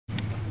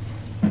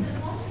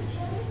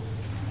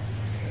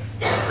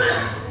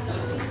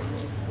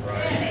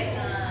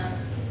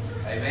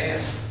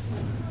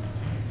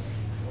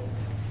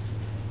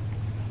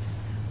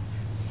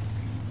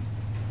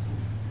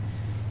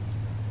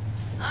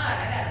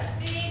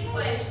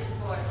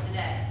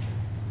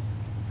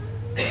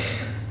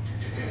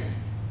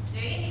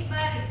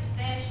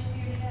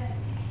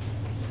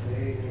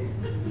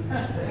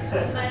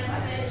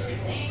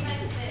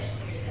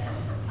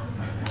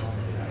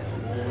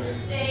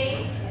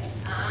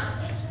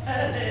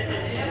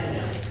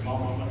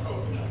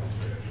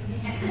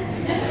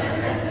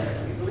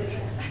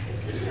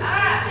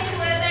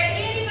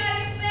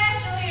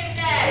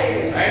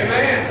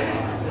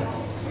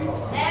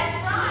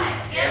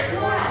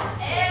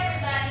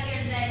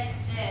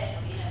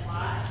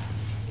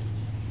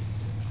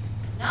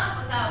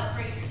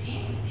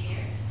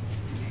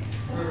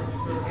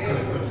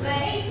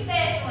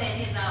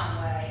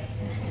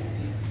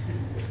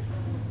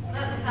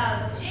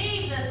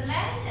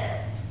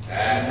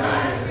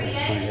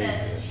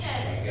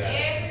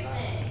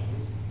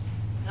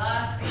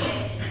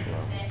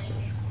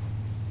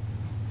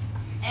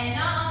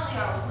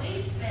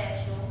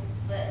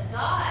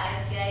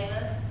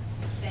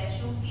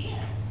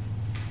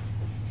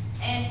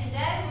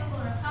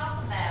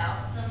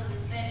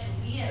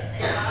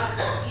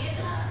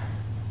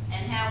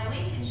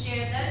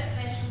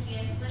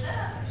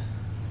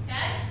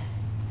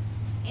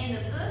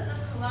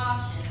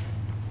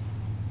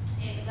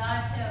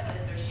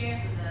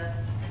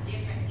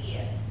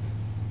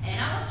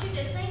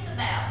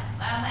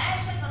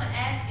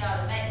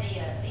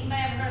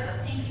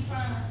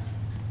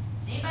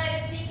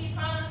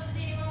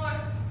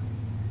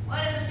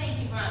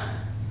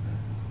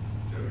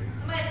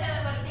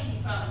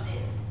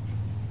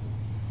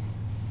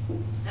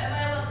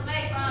Nobody wants to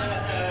make promises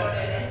anymore, do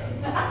they?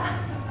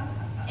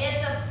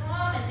 It's a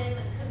promise, it's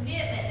a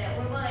commitment that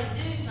we're going to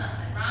do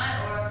something, right?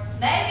 Or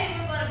maybe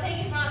we're going to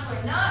pinky promise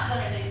we're not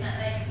going to do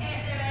something. Your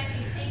parents ever ask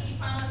you to pinky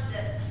promise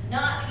to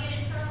not to get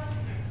in trouble?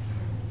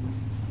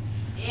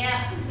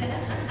 Yeah.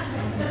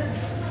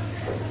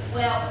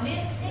 Well,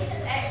 Miss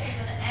Tina's actually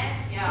going to ask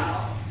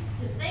y'all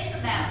to think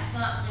about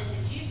something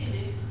that you can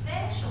do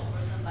special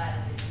for somebody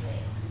this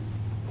week.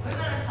 We're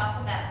going to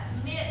talk about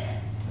commitment.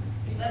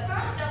 But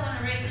first I want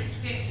to read the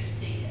scriptures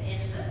to you in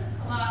the book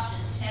of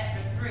Colossians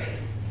chapter 3.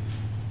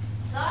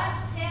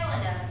 God's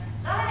telling us,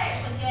 God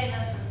actually gave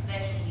us some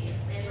special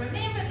gifts. And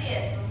remember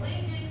this, when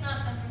we do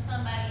something for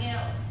somebody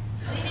else,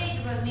 we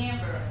need to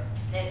remember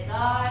that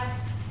God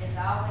is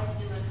always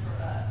doing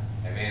for us.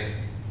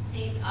 Amen.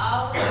 He's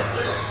always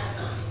giving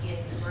us the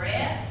gift of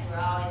breath.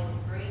 We're all able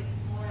to breathe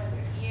this morning.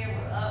 We're here,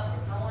 we're up,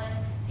 we're going.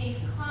 He's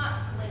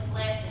constantly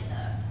blessing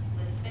us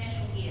with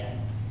special gifts.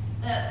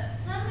 But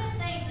some of the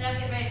things that I'm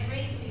getting ready to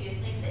read to you is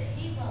things that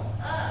He wants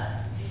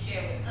us to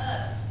share with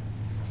others.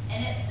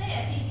 And it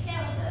says, He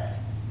tells us,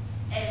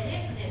 and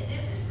listen to this,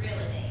 this is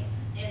really neat.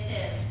 It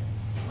says,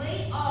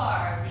 we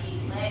are the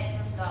elect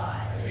of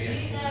God. Do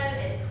you know,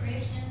 as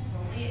Christians,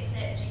 when we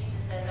accept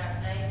Jesus as our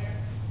Savior,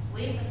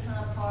 we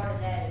become part of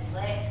that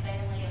elect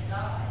family of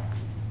God.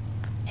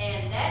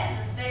 And that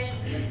is a special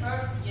gift,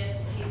 first just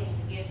giving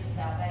the gift of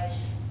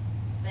salvation.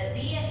 But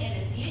then, in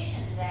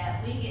addition to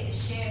that, we get to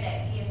share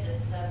that gift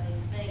of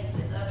these things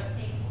with other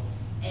people.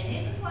 And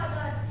this is what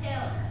God's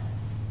telling us.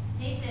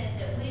 He says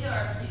that we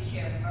are to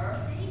share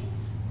mercy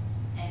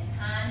and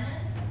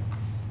kindness,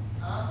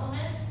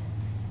 humbleness,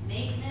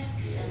 meekness,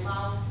 and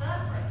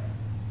long-suffering.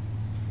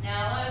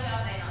 Now, a lot of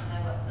y'all may not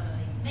know what some of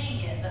these mean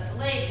yet, but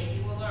believe me,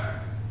 you will learn.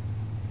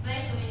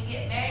 Especially when you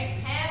get married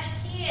and have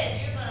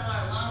kids, you're going to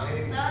learn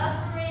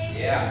long-suffering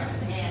and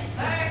mercy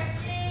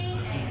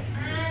and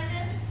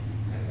kindness.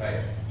 And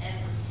faith. And,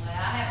 well, I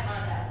haven't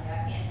learned that yet.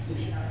 I can't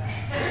speak on that.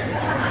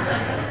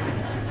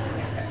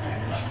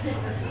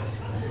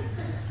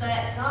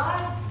 But God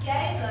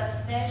gave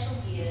us special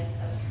gifts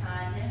of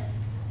kindness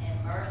and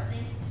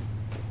mercy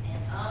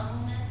and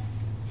humbleness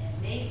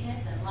and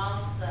meekness and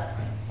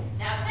long-suffering.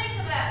 Now think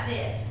about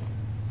this.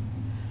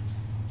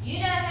 You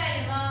know how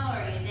your mama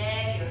or your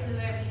daddy or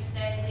whoever you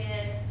stay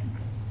with,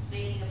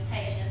 speaking of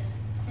patience,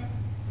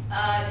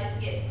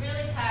 just gets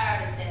really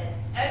tired and says,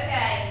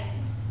 okay,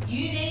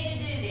 you need to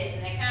do this,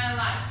 and they kind of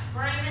like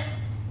scream it.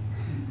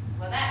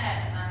 Well, that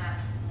happened at my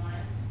house this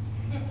morning.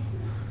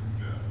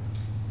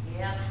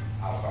 Yeah.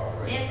 I'll start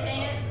with Miss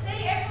Tina,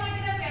 see, everyone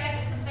get up here, I have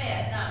to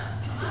confess. No,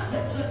 I'm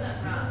doing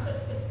something wrong.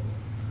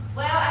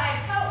 Well, I had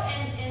told,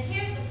 and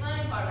here's the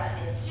funny part about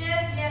this.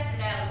 Just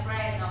yesterday, I was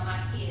bragging on my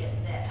kids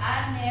that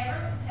I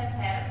never have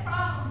had a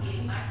problem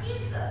getting my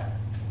kids up.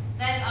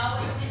 They've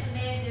always went to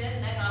bed good,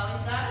 and they've always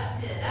got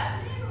up good.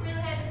 I've never really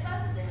had to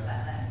fuss at them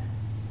about that.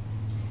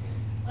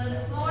 Well,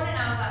 this morning,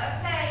 I was like,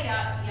 okay,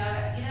 y'all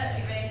got to get up,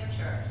 get ready for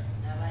church.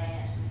 Nobody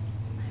answered me.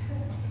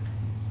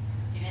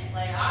 A few minutes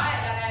later, all right,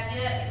 y'all got to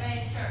get up, get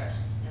ready for church.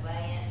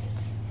 Nobody answered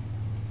me.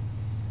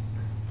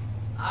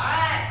 All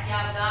right,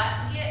 y'all got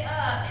to get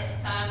up. It's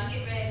time to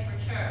get ready for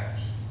church.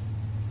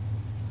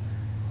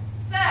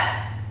 So,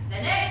 the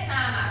next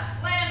time I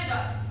slam the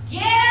door,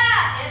 get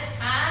up! It's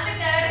time to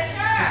go to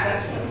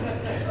church.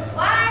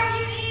 Why are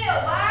you ill?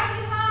 Why are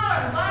you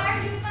hard? Why are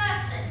you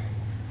fussing?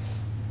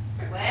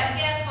 Well,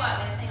 guess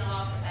what? Miss Tina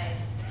lost her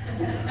patience.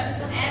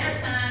 And her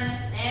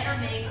kindness, and her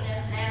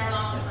meekness, and her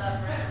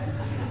long-suffering.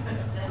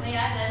 So, see,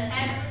 I done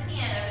had to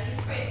repent over these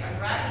scriptures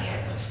right here.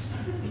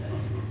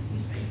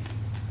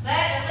 But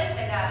at least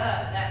I got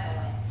up at that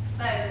point.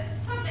 So,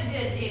 something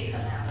good did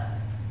come out of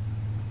it.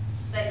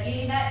 But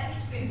getting back to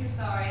the scripture,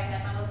 sorry, I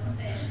had my little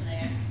confession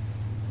there.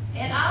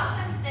 It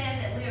also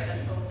says that we are to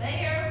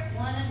forbear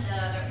one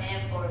another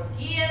and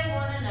forgive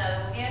one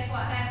another. Well, guess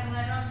what happened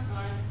later on this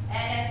morning?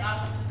 That asked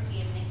Austin to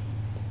forgive me.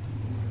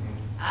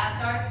 I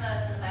started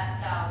fussing about the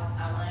dog.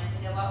 I wanted him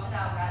to go walk the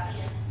dog right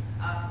then.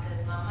 Austin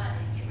says, Mama, I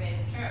need to get ready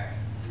for church.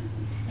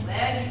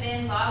 Well, you've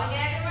been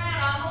lollygagging around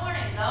all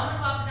morning. Go on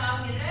and walk the dog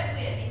and get it over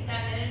with. He's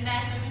got to go to the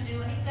bathroom and do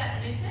what he's got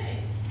to do too.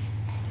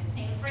 Miss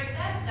Tina freaks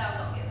out if the dog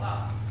don't get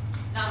walked.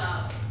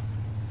 No.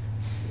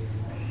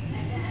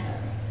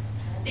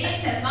 Then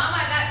he says, Mom,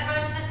 I got to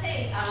brush my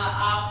teeth. I'm like,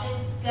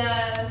 Austin, go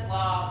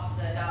walk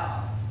the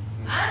dog.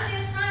 I'm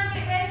just trying to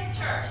get ready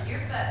for church and you're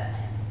fussing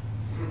at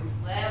me.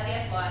 Well,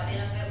 guess what? Then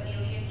I felt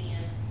guilty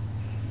again.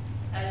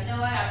 Because you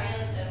know what? I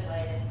really could have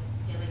waited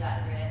till he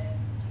got dressed.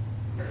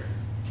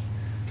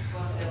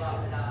 Wants to go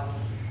walk the dog.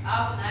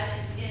 Austin, I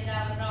just forget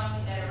that was wrong.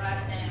 You better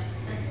write it down.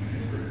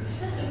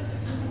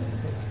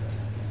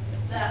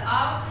 But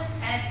Austin,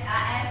 I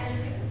asked him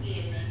to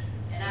forgive me,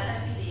 and I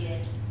hope he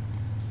did.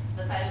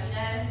 Because you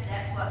know,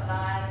 that's what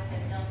God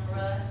has done for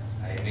us.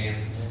 Amen.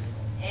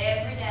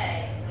 Every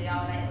day, we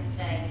all make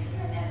mistakes and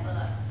we mess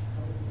up.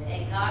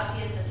 And God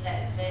gives us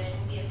that special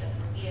gift of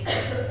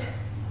forgiveness.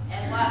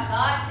 And what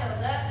God tells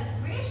us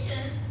as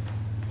Christians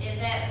is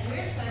that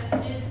we're supposed to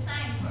do the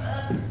same for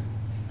others.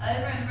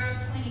 Over in verse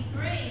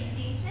 23,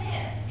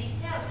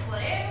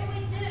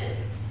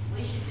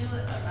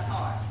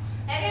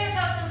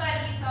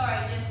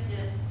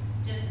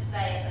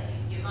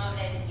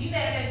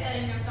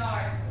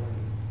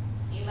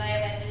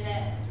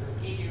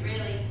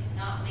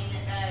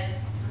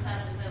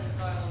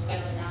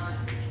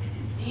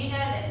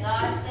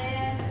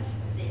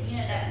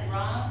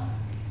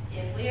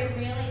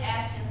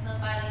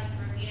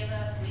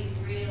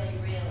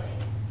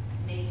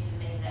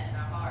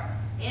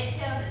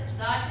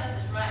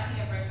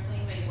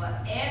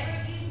 whatever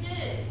you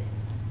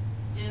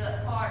do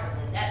it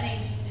heartily. That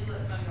means you do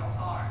it from your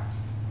heart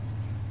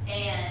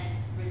and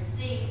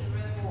receive the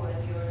reward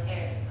of your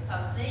inheritance.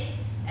 Because see,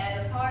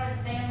 as a part of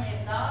the family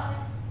of God,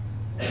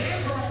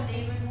 we're going to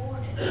be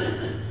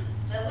rewarded.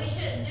 But we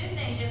shouldn't do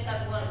things just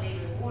because we want to be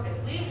rewarded.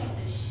 We want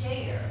to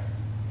share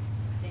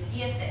the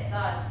gifts that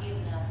God's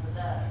given us with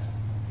others.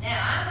 Now,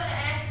 I'm going to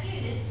ask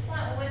you, this is the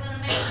point where we're going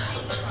to make a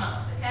big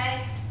promise,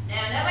 okay?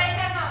 Now, nobody's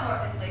had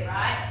homework this week,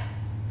 right?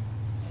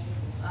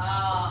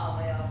 Oh,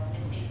 well,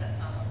 Miss T's got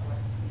homework for us.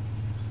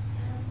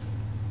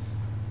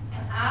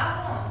 I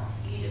want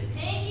you to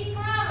pinky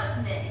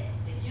promise me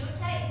that you'll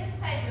take this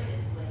paper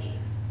this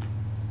week,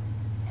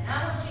 and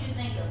I want you to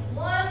think of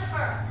one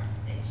person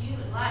that you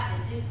would like to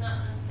do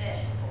something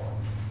special for.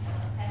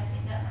 Okay,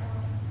 is that for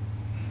me?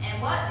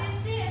 And what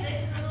this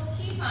is a little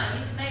coupon.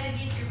 You can maybe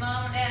get your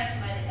mom or dad or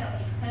somebody to help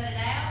you cut it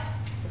out.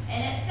 And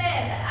it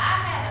says that I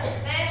have a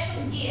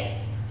special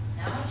gift.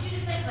 Now I want you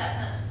to think about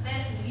something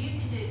special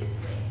you can do this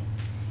week.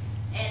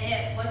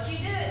 And what you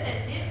do, it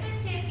says this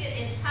certificate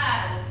is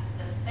titled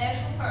the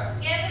special person.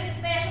 Guess who the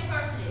special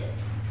person is?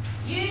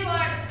 You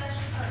are the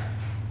special person.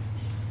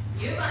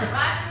 You're going to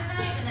write your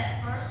name in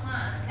that first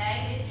line,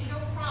 okay? This is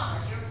your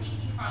promise, your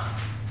pinky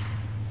promise.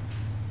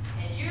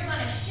 And you're going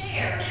to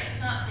share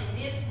something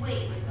this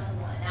week with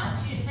someone. Now I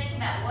want you to think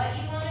about what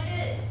you want to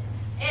do.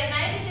 It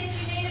may be that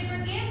you need to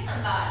forgive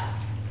somebody.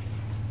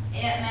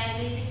 It may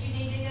be that you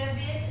need to go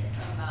visit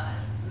somebody.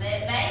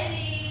 It may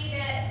be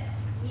that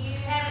you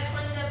haven't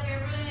cleaned up your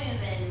room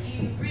and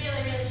you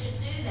really, really should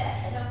do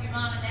that to help your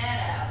mom and dad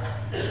out.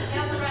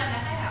 Help around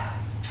the house.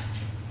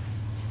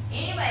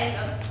 Anyway,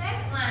 on the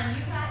second line,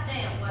 you write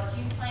down what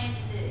you plan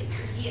to do,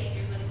 your gift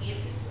you're going to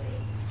give this week.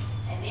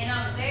 And then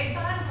on the very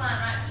bottom line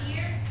right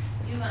here,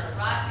 you're going to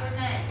write your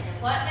name. And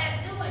what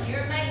that's doing,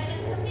 you're making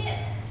a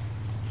commitment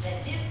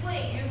that this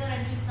week you're going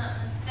to do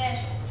something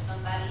special for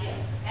somebody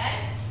else,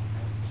 okay?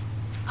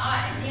 All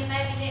right, and then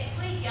maybe next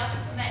week y'all can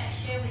come back and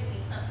share with me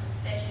something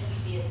special you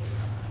did for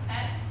someone,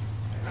 okay?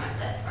 All right,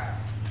 let's pray.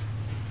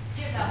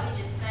 Dear God, we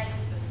just thank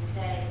you for this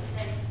day. We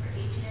thank you for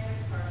each and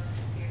every person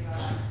that's here,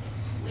 God.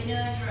 We know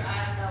in your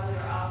eyes, God, we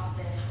are all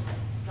special.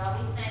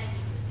 God, we thank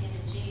you for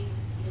sending Jesus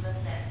to give us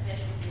that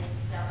special gift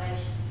of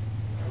salvation,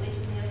 that we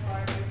can be a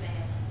part of your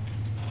family.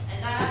 And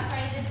God, I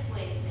pray this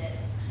week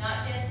that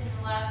not just in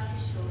the life of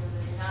these children,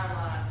 but in our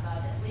lives, God,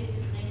 that we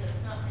could think of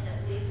something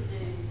that we could do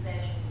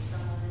special for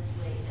someone this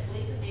week, that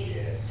we could be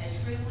a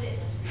true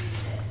witness for you,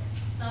 that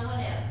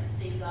someone else could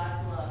see God's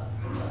love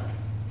through us.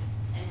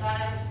 And God,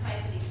 I just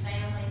pray for these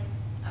families.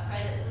 I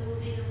pray that we will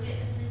be the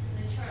witnesses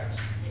in the church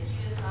that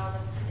you have called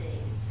us to be.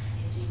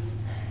 In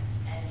Jesus' name,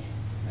 amen.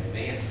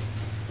 Amen.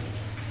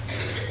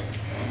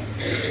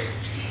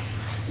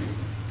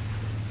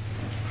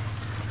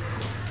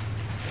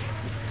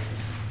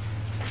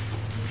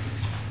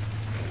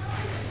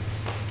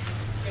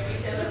 Can we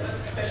tell her what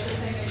the special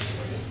thing is?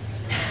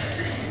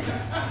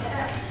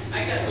 I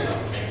got it.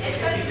 It's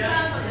supposed to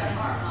come from their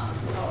heart, Mom.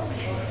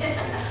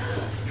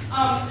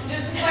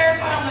 Just to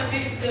clarify on the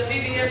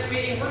VBS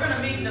meeting, we're going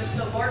to meet in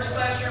the large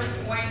classroom,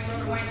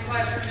 Wayne's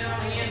classroom down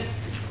on the end,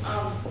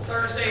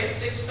 Thursday at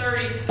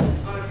 6:30.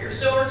 If you're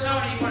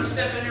Silvertone and you want to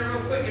step in there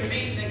real quick and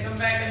meet, and then come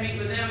back and meet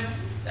with them,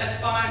 that's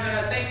fine. But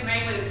I think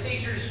mainly the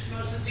teachers,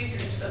 most of the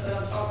teachers and stuff that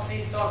I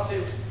need to talk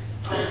to,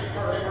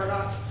 are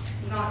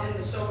not in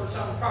the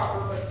Silvertone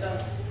proper,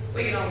 but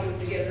we can all do it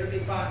together. It'll be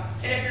fine.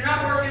 And if you're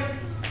not working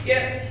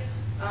yet,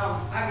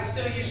 I can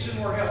still use some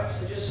more help.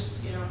 So just,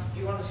 if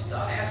you want to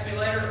ask me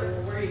later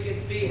or where you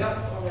could be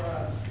helped, or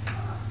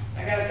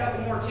I got a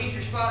couple more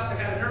teacher spots. I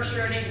got a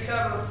nursery I need to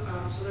cover.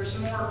 So there's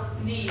some more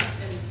needs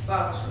in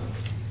Bible school.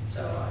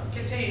 So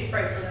continue to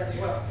pray for that as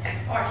well.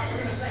 All right, we're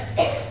going to sing.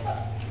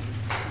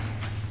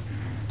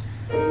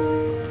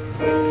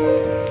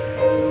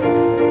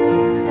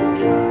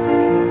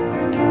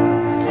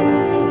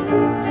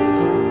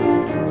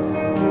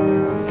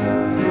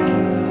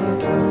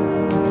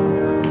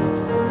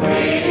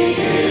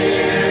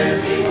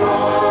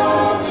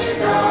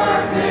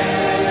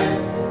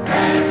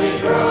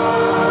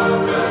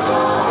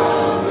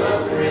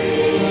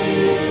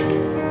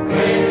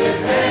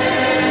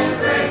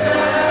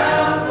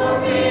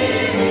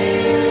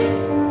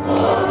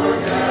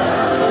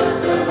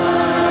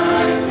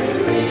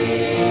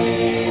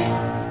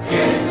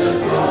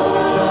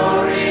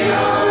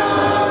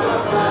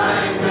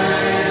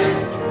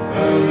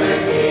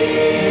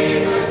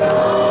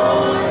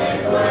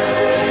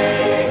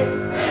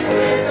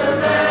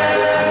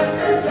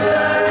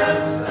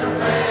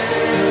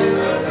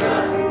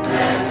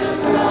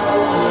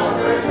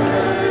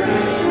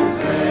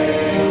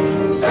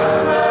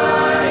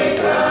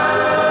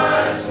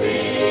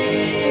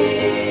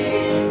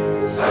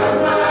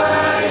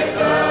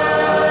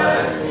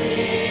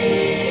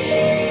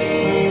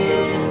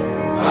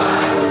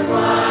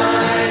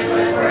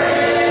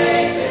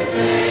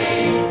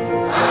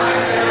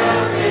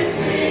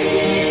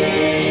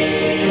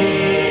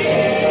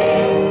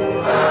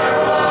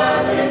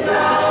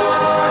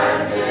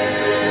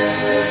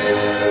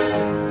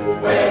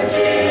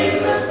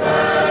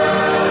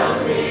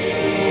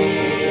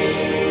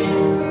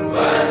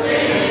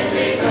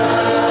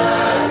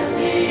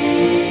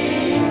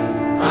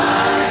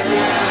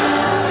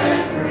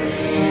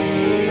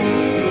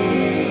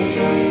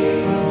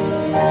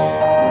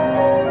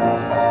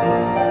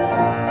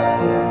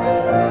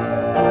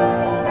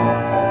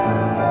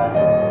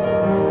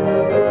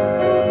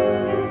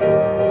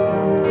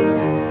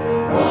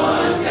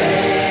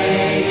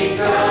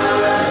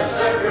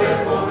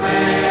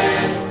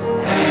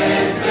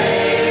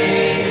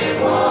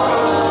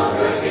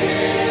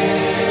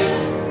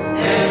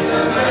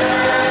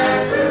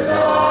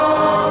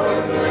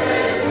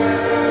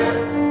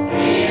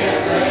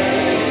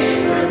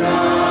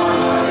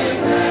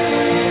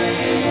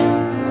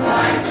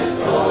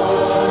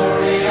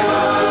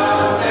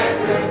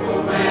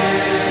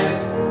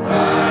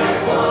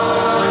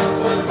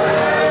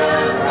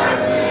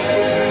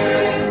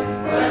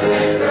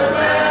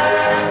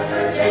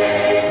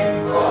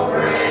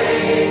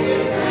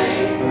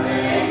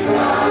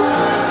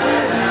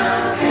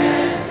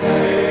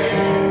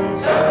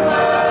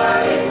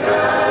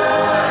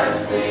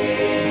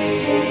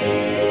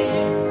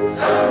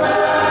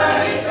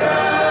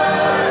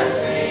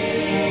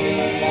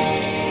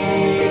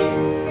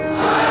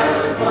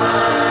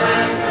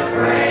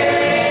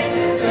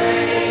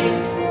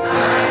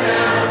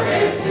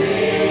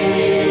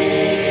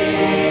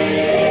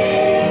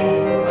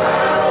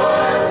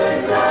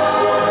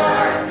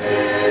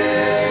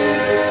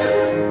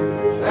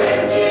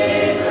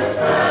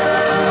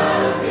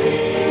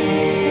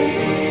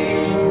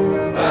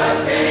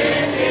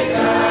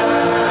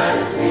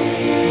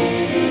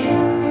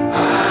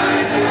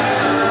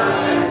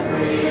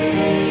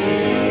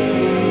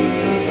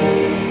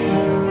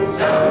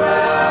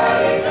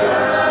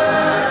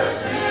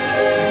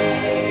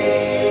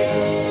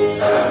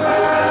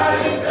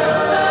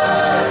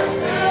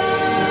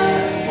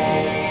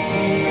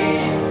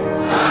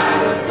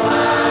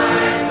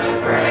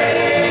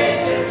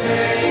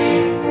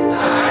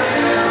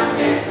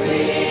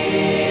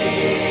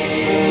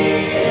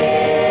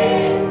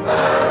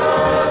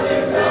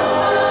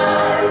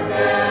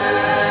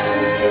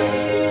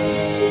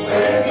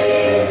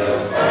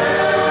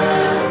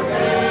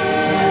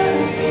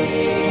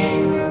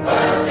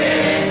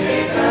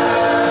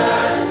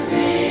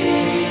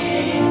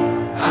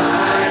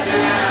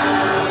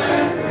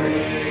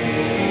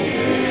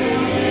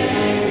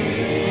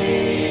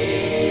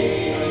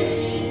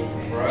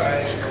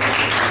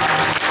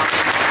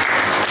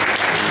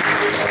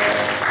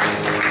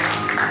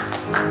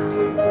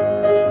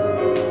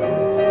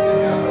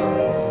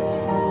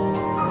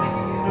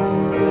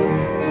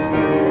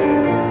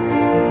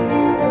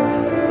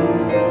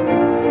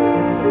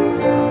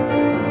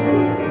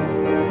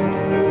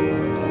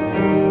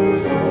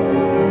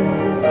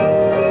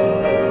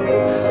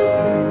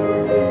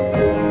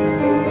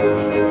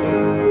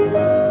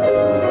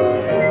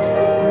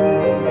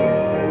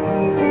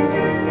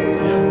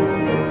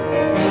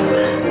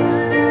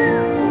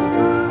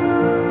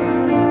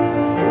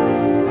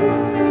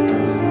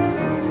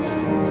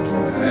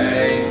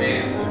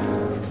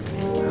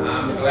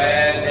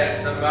 glad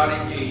that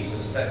somebody,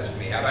 Jesus, touched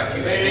me. How about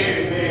you?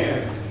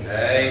 Amen.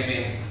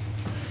 Amen.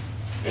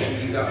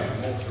 You got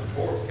some more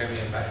support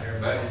coming back there,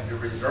 but the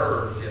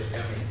reserves just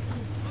coming.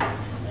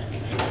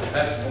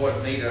 That's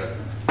boys need a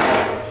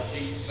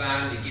sheet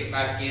signed to get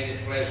back in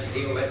this place. If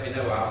he'll let me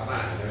know, I'll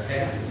sign it,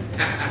 okay?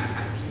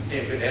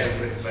 If it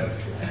hasn't, but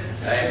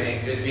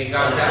amen. Good to be in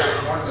God's house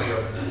this morning.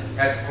 We'll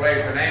have the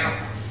pleasure now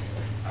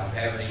of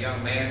having a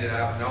young man that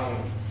I've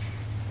known,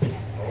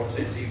 Lord,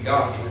 since he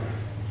got here.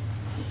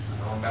 I've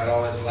known about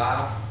all his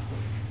life,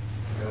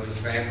 know his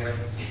family.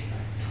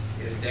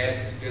 His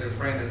dad's as good a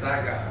friend as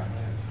I got.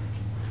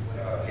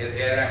 His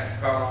dad I can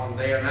call on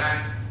day or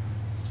night.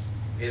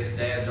 His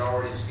dad's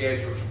already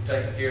scheduled to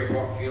take care of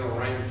what funeral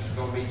arrangements is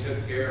going to be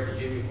took care of for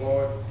Jimmy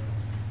Floyd.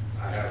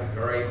 I have a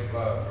great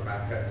love for my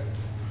cousin.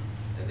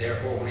 And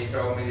therefore, when he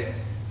told me that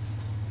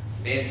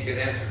men could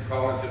answer the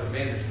call into the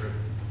ministry,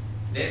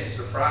 didn't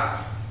surprise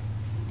me.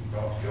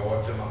 Brought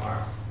joy to my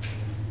heart.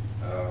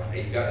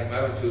 He's got him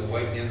M2U00313.MPG-Dogwood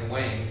waiting in the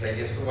wings. They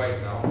just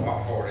waiting on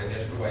what for it,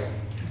 just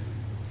waiting.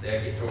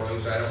 They'll get tore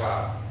loose out of a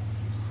while.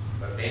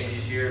 But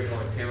Benji's here is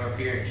going to come up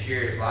here and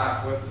share his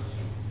life with us,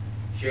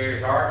 share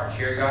his heart, and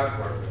share God's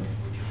word with us.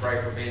 Would you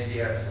pray for Benji?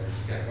 That's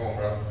going to go on,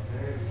 brother.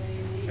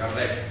 God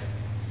bless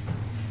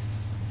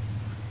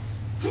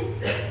you.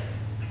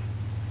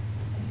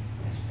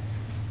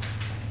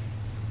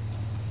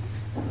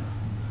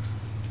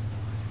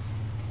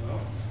 Well,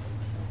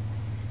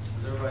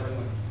 how's everybody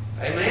doing?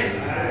 Amen.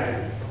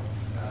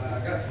 I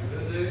got some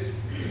good news.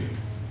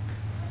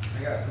 I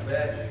got some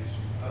bad news.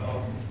 I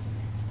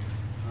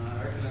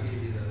reckon I'll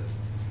give you the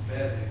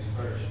bad news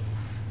first.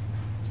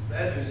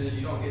 Bad news is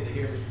you don't get to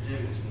hear Mr.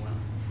 Jimmy this morning.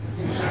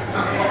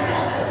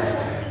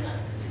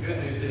 The good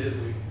news is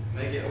we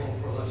may get home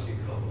for lunch get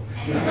cold.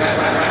 I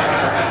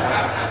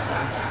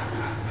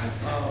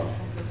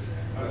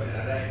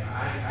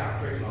don't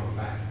pretty long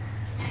back.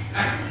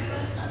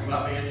 You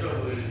might be in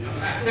trouble with it.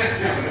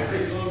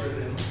 Pretty longer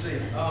than, let's see.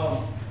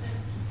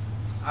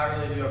 I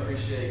really do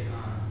appreciate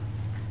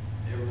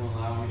everyone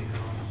allowing me to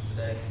come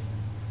today.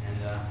 And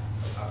I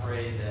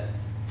pray that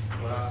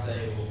what I say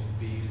will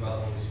be used by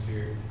the Holy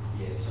Spirit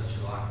to touch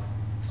your life.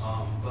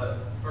 But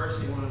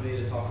first, he wanted me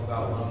to talk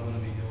about what I'm going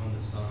to be doing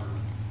this summer.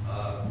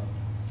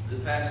 The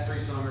past 3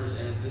 summers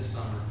and this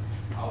summer,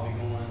 I'll be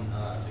going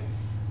to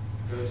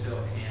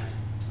Go-Tel Camp,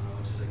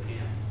 which is a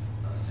camp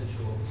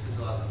centralized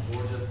in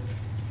Georgia.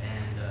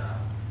 And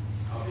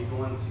I'll be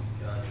going to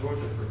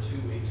Georgia for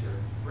 2 weeks, or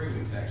 3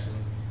 weeks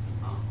actually,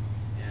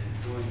 and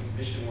doing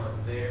mission work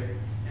there,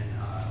 and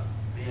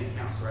being a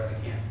counselor at the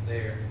camp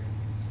there.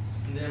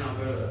 And then I'll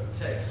go to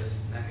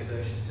Texas,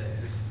 Nacogdoches,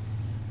 Texas,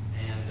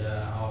 and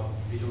I'll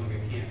be doing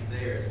a camp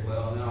there as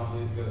well. And then I'll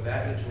go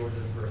back to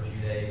Georgia for a few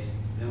days.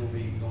 Then we'll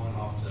be going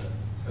off to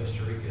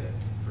Costa Rica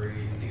for, I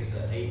think it's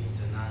an 8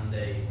 to 9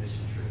 day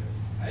mission trip.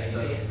 So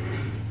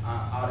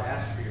I would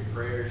ask for your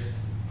prayers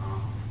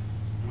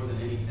more than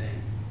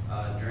anything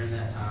during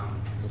that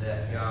time,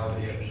 that God will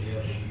be able to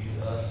use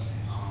us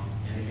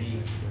and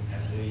me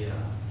as we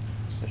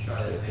try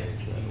to advance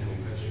the kingdom of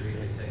Costa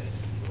Rica, Texas,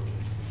 and Georgia.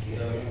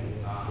 So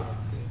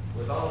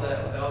with all that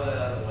out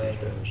of the way, if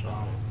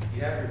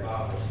you have your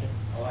Bibles,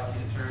 I'd like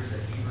you to turn to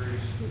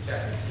Hebrews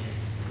chapter 10.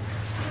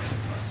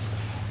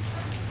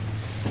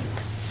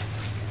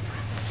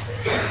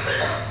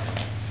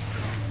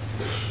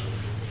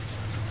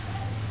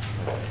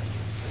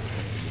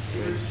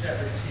 Hebrews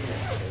chapter 10.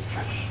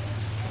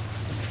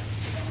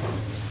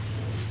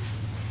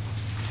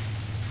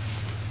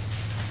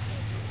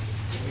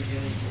 We'll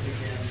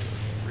begin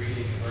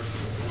reading verse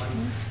 1.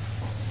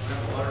 We'll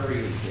have a lot of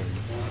reading.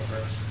 One of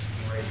verse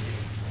 18.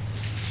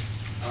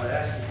 I would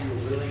ask if you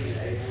were willing and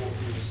able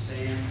to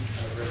stand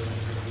a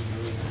resolution of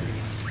humility.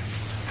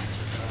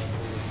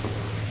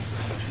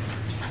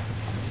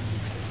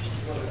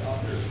 What the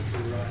author of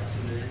Hebrews writes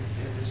in the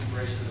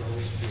inspiration of the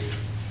Holy Spirit.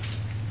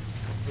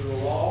 For the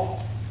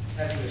law,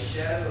 having a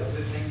shadow of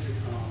good things to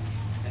come,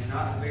 and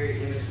not the very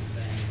image of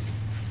things,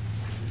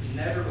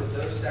 never with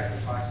those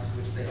sacrifices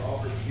which they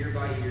offered year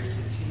by year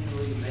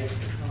continually make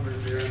the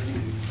comers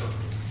thereunto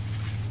perfect.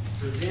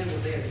 For then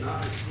would they have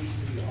not ceased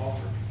to be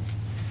offered,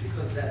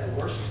 because that the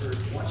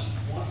worshippers once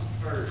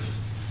purged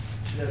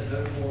should have no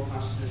more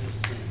consciousness of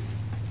sins.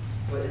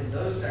 But in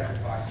those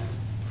sacrifices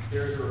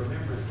there is a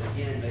remembrance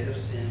again made of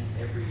sins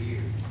every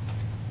year.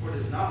 For it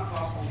is not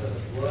possible that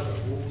the blood of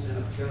bulls and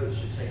of goats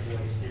should take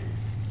away sin.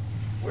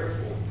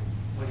 Wherefore,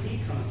 when he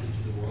cometh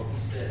into the world, he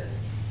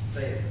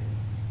saith,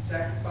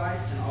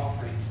 Sacrifice and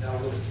offering thou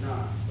wouldest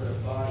not, but a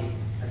body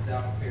hast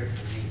thou prepared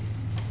for me.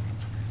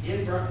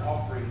 In burnt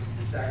offerings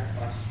and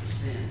sacrifices for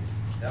sin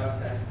thou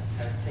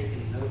hast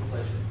taken no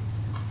pleasure.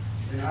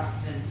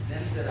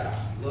 Then said I,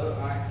 Lo,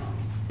 I come,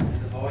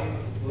 and the volume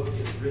of the book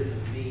is written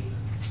of me,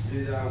 to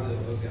do thy will,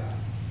 O God.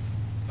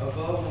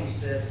 Above, when he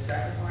said,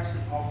 Sacrifice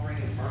and offering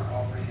and burnt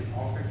offering and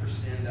offering for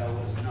sin thou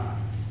wouldest not,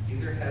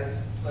 neither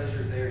hadst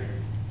pleasure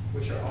therein,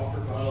 which are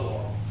offered by the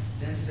law.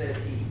 Then said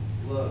he,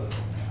 Lo,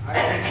 I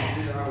come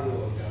to do thy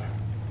will, O God.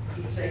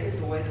 He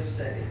taketh away the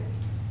second,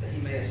 that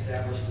he may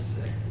establish the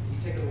second. He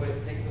taketh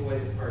away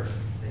the first,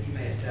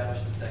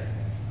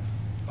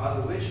 by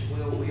the which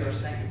will we are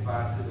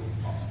sanctified through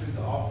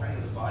the offering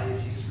of the body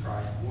of Jesus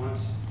Christ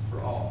once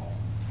for all.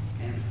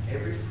 And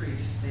every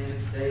priest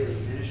standeth daily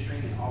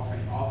ministering and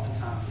offering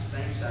oftentimes the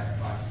same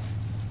sacrifices,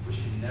 which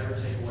can never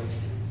take away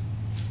sin.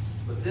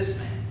 But this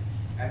man,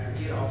 after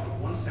he had offered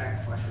one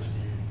sacrifice for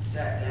sin,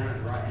 sat down at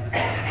the right hand of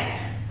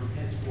God, from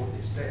henceforth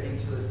expecting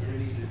till his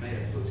enemies be made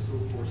a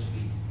footstool for his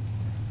feet.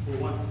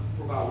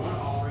 For by one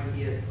offering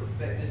he has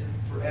perfected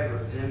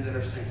forever them that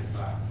are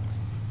sanctified.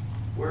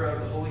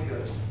 Whereof the Holy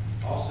Ghost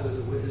also is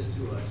a witness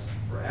to us.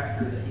 For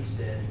after that he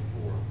said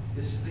before,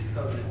 this is the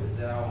covenant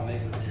that I will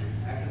make with them.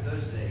 After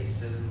those days,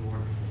 says the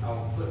Lord, I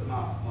will put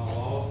my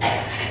laws in their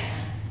hearts,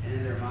 and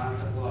in their minds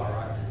will I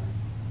write them.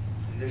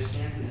 And their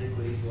sins and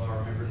iniquities will I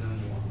remember no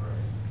more.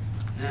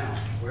 Now,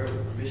 wherever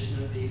the remission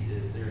of these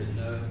is, there is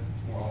no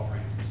more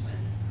offering for sin.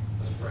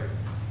 Let's pray.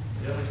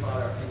 Heavenly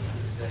Father, I thank you for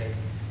this day.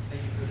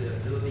 Thank you for the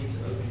ability to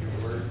open your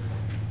word.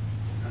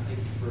 I thank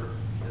you for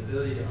the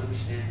ability to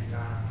understand it,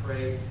 God. I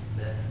pray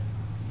that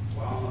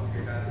while I'm up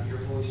here, God, that your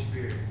Holy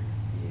Spirit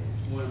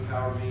will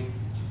empower me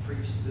to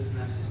preach this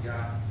message,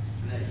 God,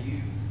 and that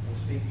you will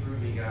speak through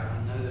me, God. I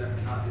know that I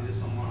cannot do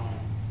this on my own.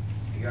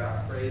 And God,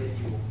 I pray that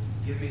you will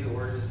give me the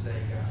words to say,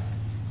 God.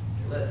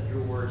 Let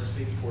your word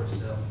speak for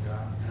itself,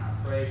 God. And I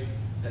pray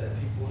that the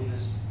people in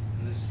this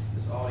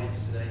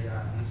audience today,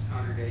 God, in this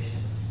congregation,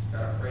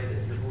 God, I pray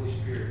that your Holy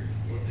Spirit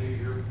will do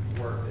your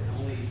work that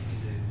only you can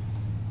do.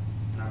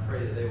 And I pray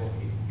that they will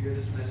hear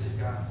this message,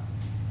 God.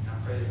 And I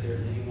pray that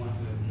there's anyone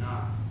who have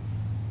not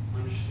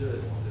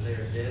understood that they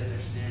are dead in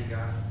their sin,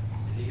 God,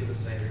 in need of a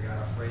Savior, God.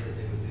 I pray that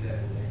they would do that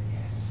today.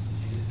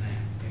 In Jesus'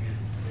 name, amen.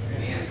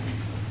 Amen.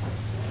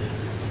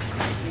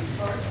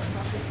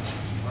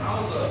 When I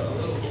was a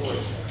little boy,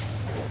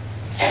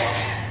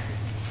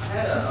 I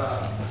had a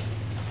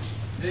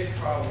big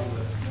problem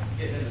with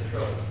getting into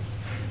trouble.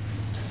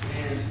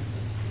 And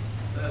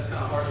that's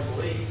kind of hard to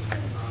believe,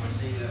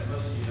 seeing that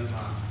most of you know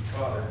my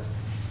father.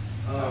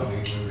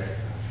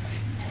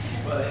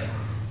 But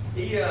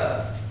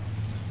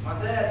my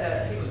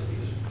dad he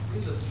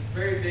was a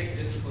very big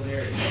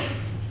disciplinarian.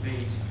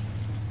 Means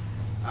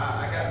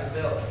I got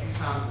the belt a few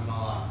times in my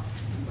life,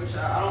 which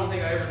I don't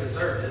think I ever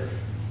deserved it.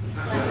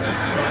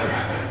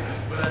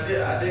 But I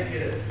did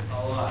get it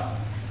a lot.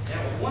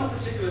 And one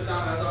particular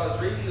time, as I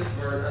was reading this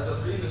verse, as I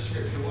was reading the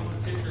scripture, one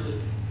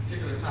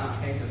particular time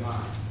came to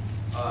mind.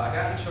 I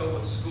got in trouble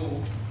at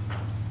school,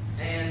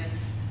 and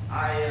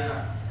I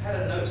had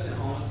a note sent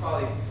home. It was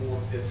probably 4th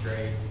or 5th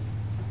grade.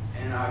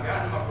 And I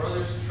got in my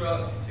brother's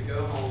truck to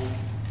go home,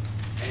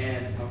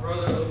 and my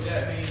brother looked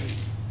at me and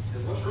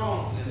said, "What's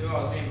wrong?" Because they knew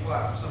I was being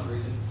quiet for some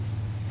reason.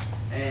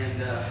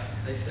 And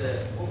they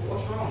said,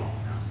 "What's wrong?"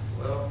 And I said,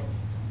 "Well,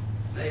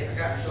 Nate, I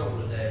got in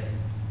trouble today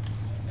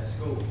at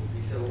school."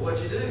 He said, "Well,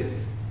 what'd you do?"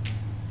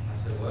 I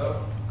said,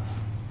 "Well,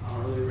 I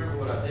don't really remember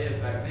what I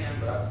did back then,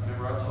 but I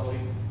remember I told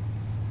him."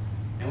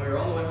 And we were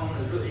on the way home,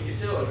 and you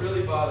could tell it was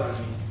really bothering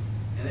me.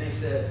 And then he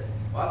said,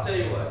 "Well, I'll tell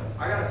you what,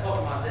 I got to talk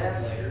to my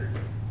dad later.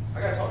 I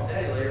got to talk to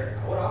Daddy later.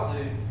 What I'll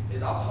do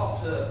is I'll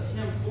talk to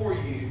him for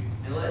you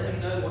and let him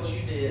know what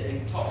you did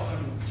and talk to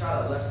him, try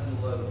to lessen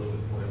the load a little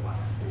bit for him.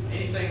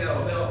 Anything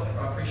that'll help,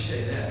 I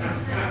appreciate that."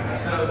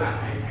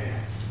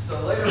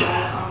 So later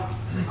on,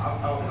 I've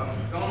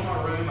gone to my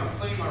room, I've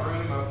cleaned my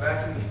room, I've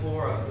vacuumed the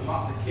floor, I've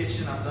mopped the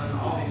kitchen, I've done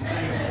all these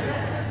things to,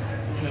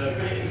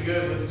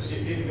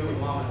 getting good with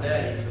Mom and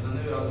Daddy, because I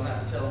knew I was going to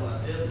have to tell them what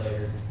I did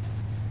later.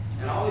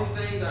 And all these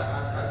things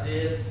I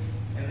did,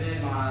 and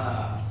then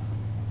my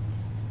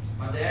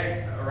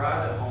dad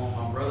arrived at home,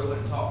 my brother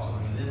went and talked to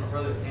him, and then my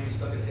brother came and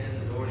stuck his head in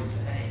the door and he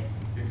said, "Hey,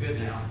 you're good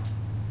now.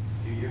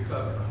 You're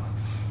covered." I'm like,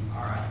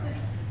 "All right."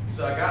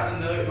 So I got the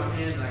note in my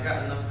hands, and I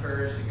got enough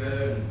courage to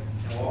go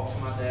and walk to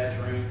my dad's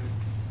room.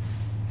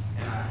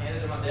 And I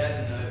handed my dad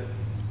the note,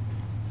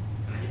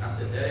 and I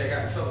said, "Daddy, I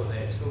got in trouble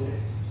today at school."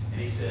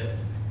 And he said,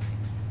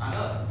 "I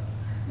know."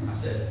 I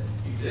said,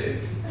 "You do?"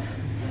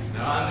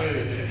 "No, I knew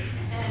you do."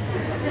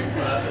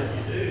 But I said,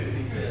 "You do?" And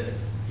he said,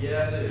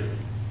 "Yeah, I do."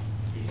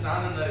 He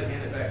signed the note,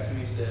 handed it back to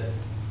me, and said,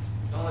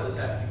 "Don't let this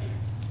happen again."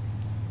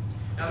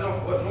 Now,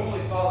 what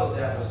normally followed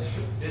that was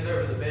bend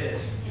over the bed.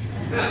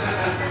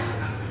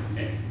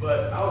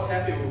 But I was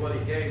happy with what he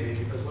gave me,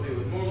 because what he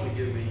would normally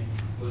give me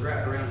was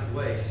wrapped around his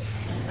waist.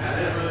 I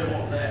didn't really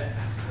want that.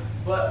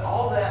 But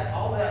all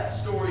that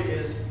story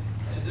is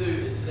to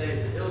do today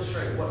is to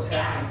illustrate what's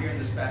happening here in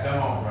this passage.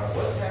 Come on, brother.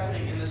 What's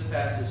happening in this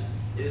passage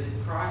is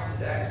Christ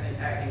is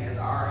acting as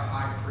our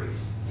high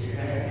priest.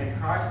 And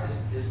Christ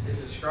is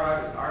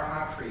described as our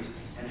high priest.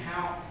 And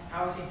how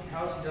has he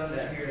done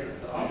that here?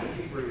 The author of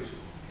Hebrews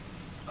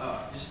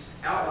just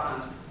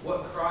outlines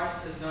what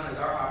Christ has done as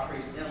our high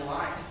priest in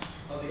light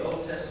of the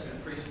Old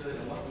Testament priesthood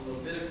and what the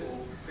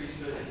Levitical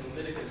priesthood and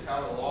Leviticus,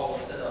 how the law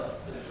was set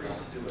up for the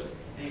priests to do it.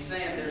 And he's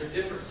saying there's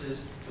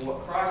differences in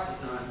what Christ has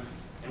done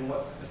and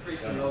what the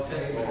priests in the Old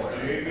Testament have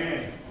done.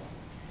 Amen.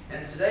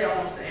 And today I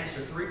want us to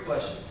answer 3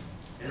 questions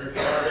in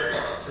regard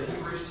to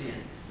Hebrews 10.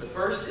 The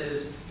first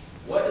is,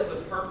 what is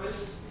the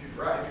purpose?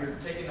 If you're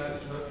taking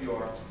notes, I hope you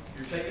are.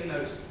 If you're taking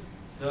notes,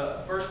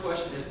 The first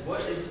question is, what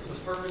is the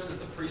purpose of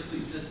the priestly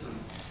system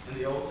in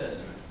the Old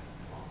Testament?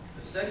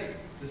 The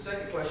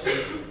second question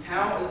is,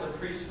 how is the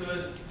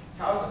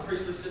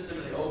priestly system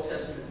in the Old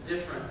Testament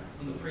different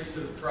from the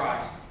priesthood of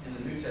Christ in the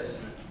New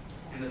Testament?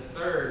 And the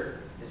third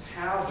is,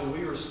 how do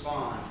we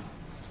respond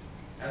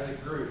as a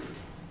group,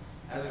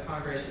 as a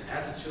congregation,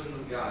 as the children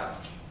of God,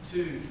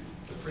 to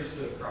the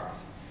priesthood of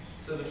Christ?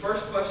 So the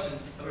first question,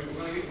 we're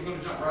going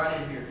to jump right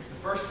in here. The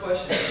first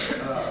question is,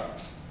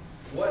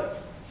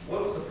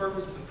 what was the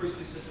purpose of the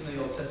priestly system in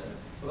the Old Testament?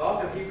 Well, the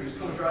author of Hebrews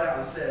comes right out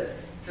and says,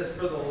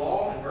 for the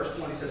law, in verse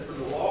 1, he says, for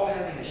the law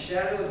having a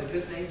shadow of the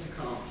good things to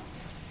come,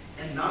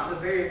 and not the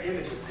very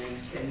image of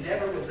things, can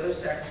never with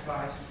those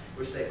sacrifices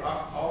which they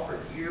offered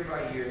year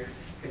by year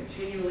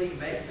continually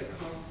make the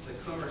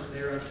comers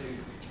thereunto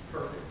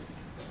perfect.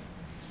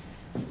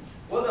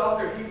 What the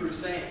author of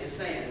Hebrews is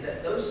saying is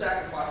that those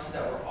sacrifices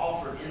that were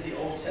offered in the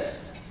Old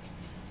Testament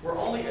were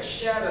only a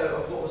shadow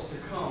of what was to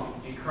come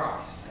in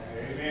Christ.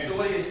 Amen. So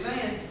what he is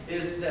saying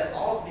is that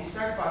all of these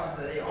sacrifices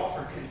that they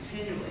offered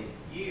continually,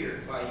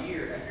 year by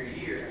year, after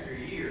year after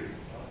year,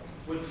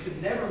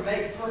 could never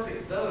make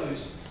perfect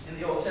those in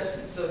the Old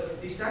Testament. So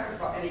these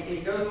sacrifices, and he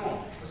goes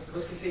on.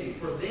 Let's continue.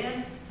 For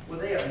then would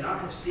they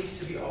not have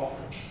ceased to be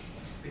offered,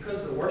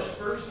 because the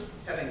worshippers,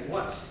 having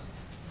once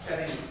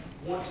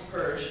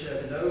perished, should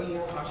have no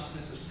more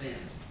consciousness of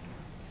sins.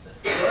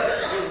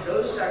 But in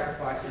those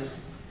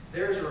sacrifices,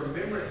 there is a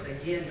remembrance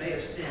again made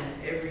of sins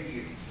every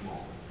year.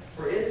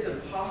 For it is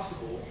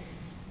impossible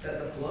that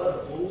the blood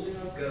of bulls and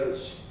of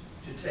goats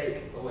should take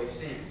away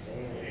sins.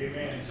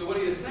 Amen. So what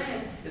he is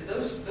saying is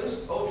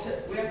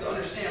we have to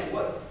understand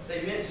what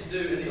they meant to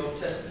do in the Old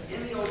Testament.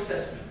 In the Old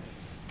Testament,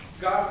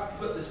 God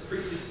put this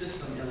priestly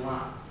system in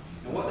line.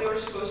 And what they were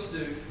supposed to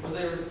do was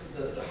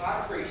the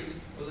high priest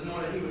was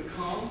anointed. He would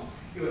come,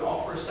 he would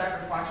offer a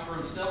sacrifice for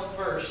himself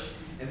first,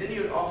 and then he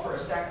would offer a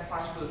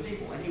sacrifice for the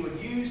people. And he would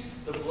use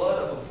the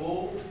blood of a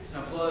bull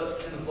and the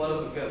blood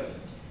of a goat.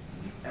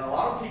 And a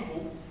lot of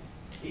people,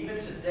 even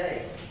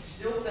today,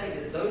 still think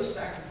that those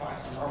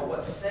sacrifices are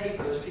what saved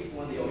those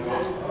people in the Old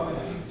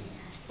Testament.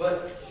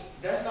 But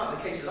that's not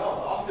the case at all.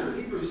 The author of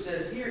Hebrews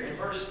says here in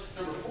verse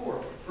number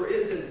 4, for it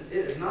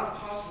is not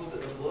possible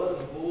that the blood of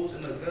the bulls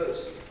and the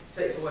goats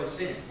takes away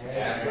sins.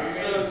 Yeah.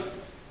 So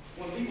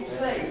when people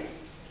say,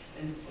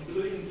 and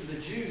including the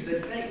Jews, they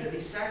think that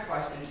these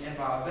sacrifices, and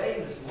by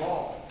obeying this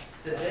law,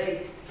 that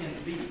they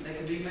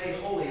can be made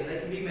holy and they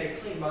can be made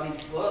clean by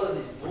these blood of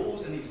these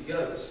bulls and these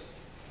goats.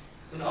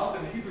 And the author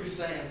of Hebrews is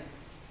saying,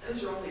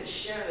 those are only a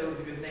shadow of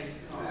the good things to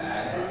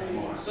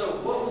come. So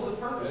what was the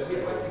purpose? We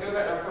have to go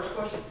back to our first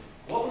question.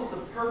 What was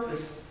the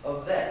purpose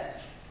of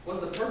that?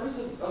 Was the purpose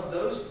of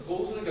those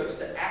bulls and the goats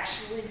to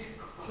actually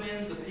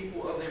cleanse the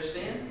people of their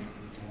sin?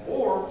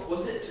 Or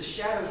was it to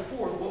shadow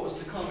forth what was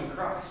to come in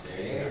Christ?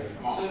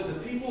 So the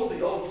people of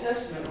the Old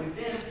Testament,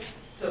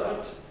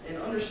 in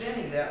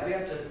understanding that, we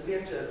have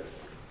to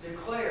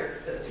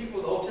declare that the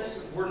people of the Old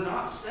Testament were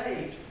not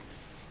saved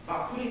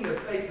by putting their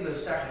faith in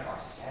those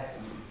sacrifices.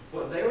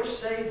 What they were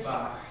saved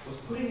by was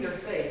putting their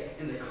faith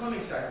in the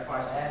coming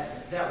sacrifices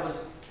that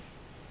was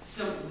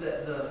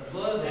the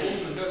blood of the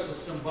bulls and the goats was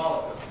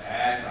symbolic of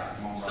that.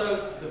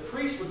 So the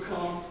priest would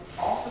come,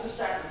 offer the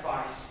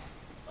sacrifice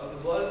of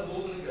the blood of the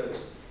bulls and the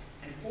goats,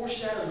 and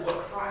foreshadow what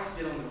Christ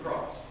did on the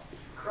cross.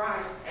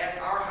 Christ, as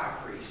our high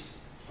priest,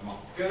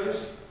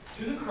 goes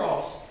to the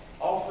cross,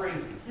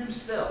 offering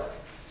himself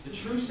the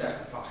true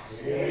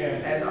sacrifice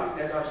as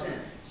our sin.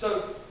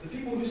 So the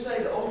people who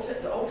say the Old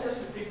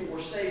Testament people were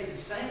saved the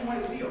same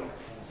way we are.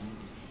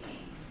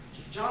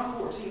 John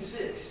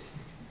 14:6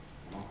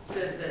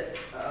 says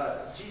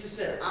that Jesus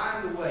said, I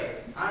am the way,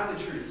 I am the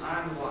truth,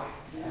 I am the life.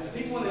 The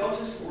people in the Old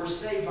Testament were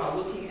saved by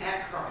looking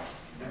at Christ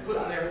and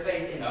putting their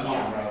faith in Him.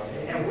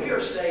 And we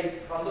are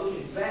saved by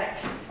looking back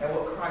at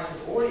what Christ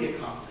has already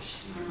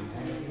accomplished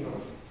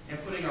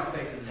and putting our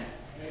faith in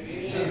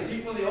that. So the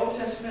people in the Old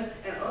Testament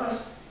and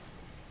us,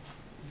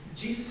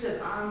 Jesus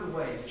says, I am the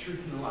way, the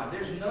truth, and the life.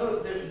 There's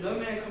no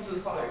man comes to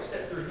the Father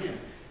except through Him.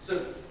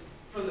 So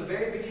from the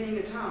very beginning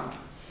of time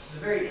to the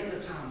very end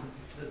of time,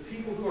 the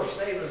people who are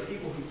saved are the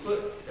people who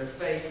put their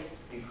faith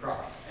in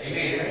Christ.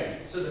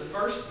 Amen. So the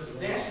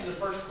answer to the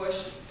first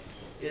question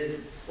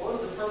is, what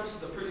was the purpose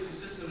of the priestly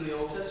system in the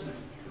Old Testament?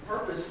 The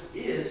purpose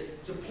is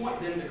to point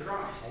them to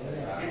Christ.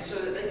 And so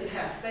that they can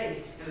have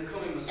faith in the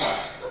coming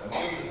Messiah. So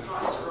it's a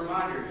constant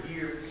reminder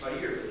year by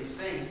year that these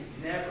things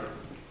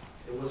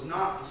it was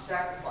not the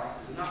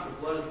sacrifices and not the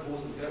blood of the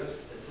bulls and goats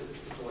that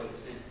took away the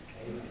sin.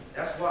 Amen.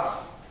 That's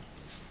why.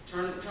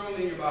 Turn with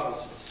me in your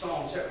Bibles to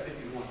Psalm chapter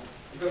 51.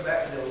 We'll go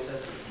back to the Old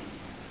Testament and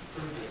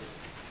prove this.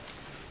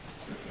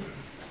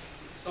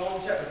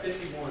 Psalm chapter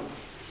 51.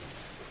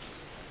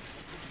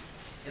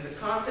 In the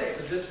context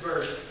of this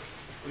verse,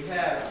 we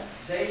have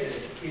David.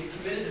 He's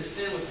committed a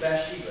sin with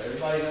Bathsheba.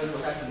 Everybody knows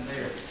what happened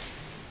there.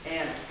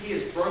 And he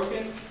is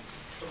broken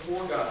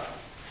before God.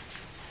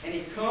 And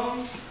he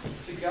comes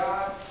to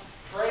God,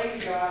 praying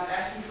to God,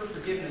 asking for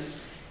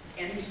forgiveness.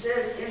 And he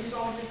says in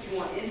Psalm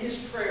 51, in his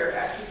prayer,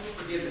 asking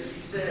for forgiveness, he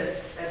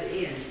says at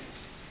the end,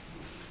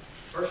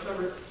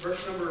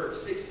 Verse number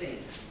 16.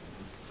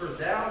 For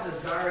thou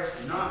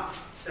desirest not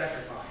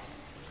sacrifice,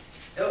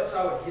 else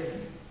I would give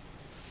it.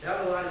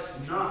 Thou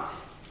delightest not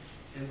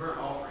in burnt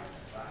offering.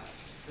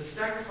 The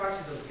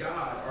sacrifices of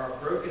God are a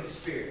broken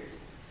spirit,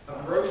 a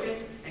broken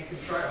and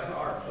contrite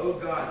heart. O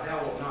God, thou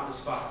wilt not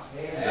despise.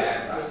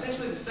 So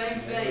essentially the same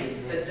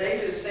thing that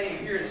David is saying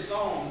here in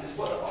Psalms is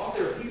what the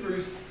author of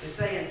Hebrews is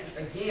saying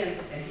again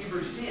in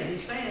Hebrews 10.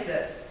 He's saying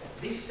that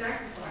these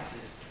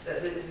sacrifices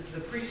that the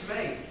priests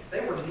made,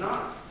 they were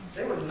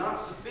not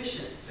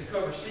sufficient to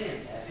cover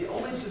sin. The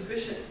only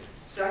sufficient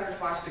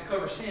sacrifice to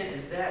cover sin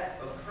is that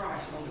of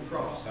Christ on the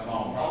cross. Come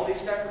on, all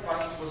these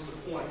sacrifices was to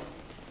point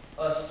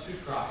us to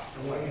Christ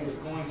and what He was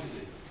going to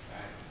do.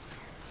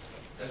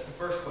 That's the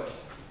first question.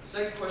 The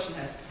second question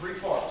has three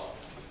parts.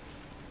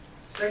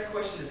 The second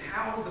question is,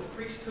 how is the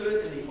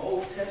priesthood in the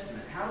Old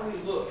Testament? How do we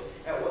look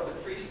at what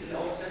the priests in the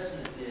Old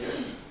Testament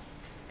did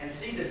and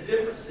see the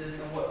differences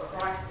in what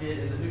Christ did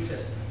in the New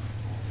Testament?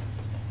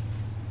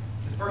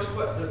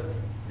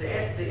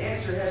 The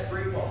answer has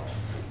three parts.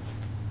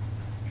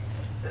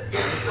 The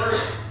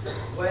first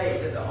way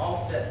that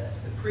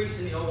the priests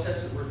in the Old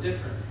Testament were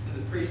different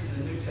than the priests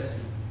in the New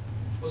Testament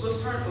was,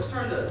 let's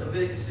turn to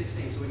Leviticus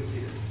 16 so we can see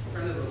this.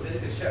 Turn to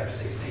Leviticus chapter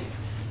 16.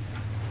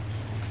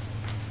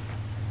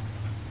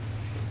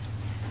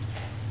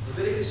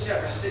 Leviticus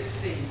chapter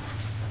 16.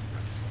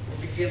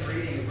 We'll begin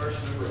reading in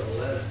verse number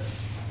 11.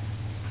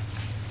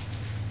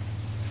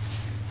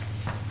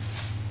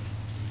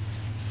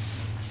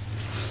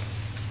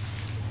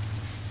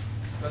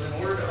 But in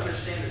order to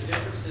understand the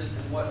differences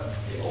in what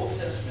the Old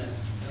Testament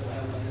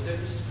and the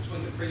differences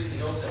between the priests in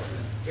the Old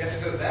Testament, we have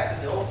to go back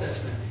to the Old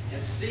Testament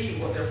and see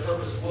what their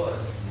purpose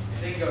was.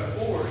 And then go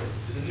forward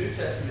to the New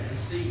Testament and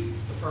see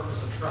the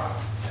purpose of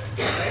Christ.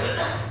 Okay?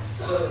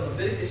 So in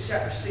Leviticus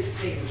chapter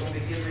 16, we're going to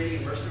begin reading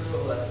in verse number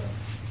 11.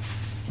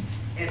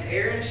 And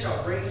Aaron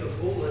shall bring the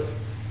bullock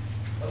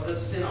of the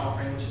sin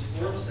offering, which is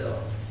for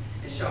himself,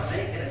 and shall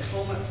make an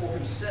atonement for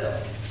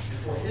himself and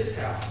for his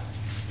house.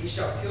 He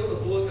shall kill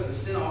the bullock of the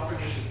sin offering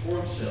which is for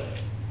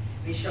himself.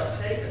 And he shall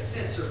take a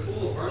censer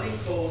full of burning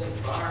coals of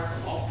fire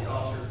from off the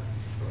altar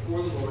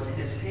before the Lord, and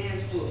his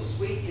hands full of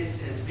sweet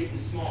incense beaten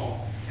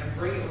small, and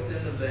bring it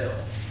within the veil.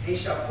 And he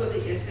shall put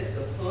the incense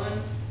upon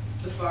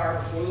the fire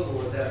before the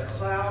Lord, that a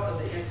cloud of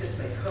the incense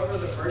may cover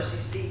the mercy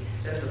seat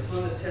that is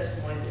upon the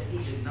testimony that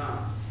he did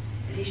not.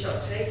 And he shall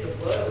take the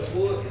blood of the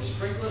bullock and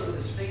sprinkle it with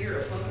his finger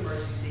upon the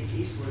mercy seat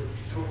eastward,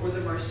 and before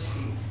the mercy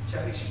seat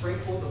shall he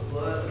sprinkle the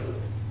blood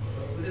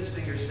with his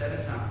finger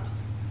 7 times.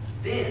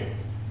 Then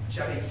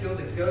shall he kill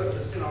the goat of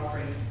the sin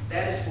offering,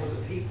 that is for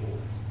the people,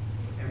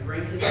 and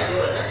bring his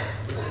blood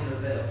within the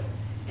veil.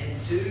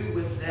 And do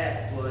with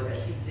that blood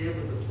as he did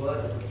with the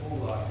blood of the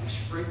bullock, and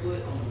sprinkle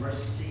it on the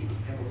mercy seat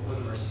and before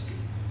the mercy seat.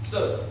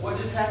 So, what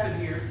just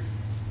happened here,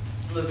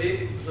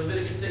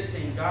 Leviticus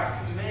 16,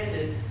 God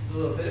commanded the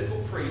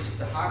Levitical priest,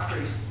 the high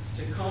priest,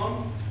 to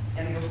come,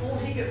 and before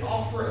he could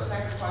offer a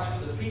sacrifice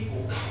for the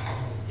people,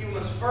 he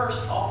must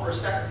first offer a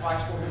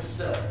sacrifice for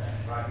himself.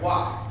 Right.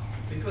 Why?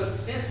 Because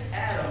since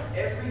Adam,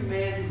 every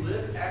man who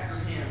lived after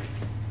him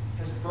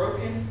has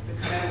broken the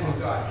commandments of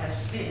God,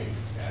 has sinned.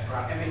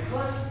 Right. And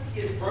because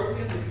he has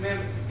broken the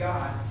commandments of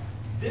God,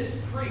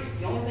 this priest,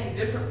 the only thing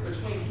different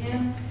between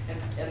him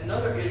and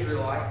another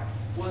Israelite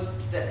was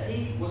that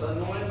he was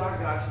anointed by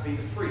God to be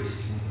the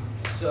priest.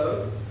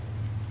 So,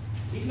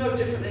 he's no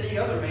different than any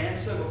other man.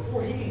 So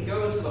before he can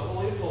go into the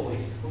Holy of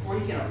Holies, before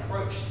he can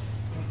approach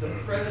the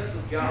presence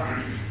of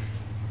God,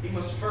 he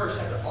must first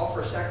have to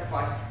offer a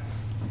sacrifice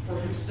for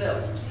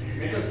himself,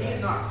 because he is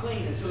not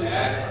clean until he does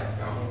that.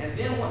 And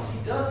then once he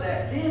does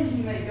that, then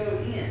he may go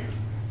in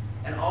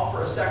and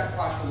offer a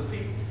sacrifice for the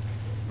people.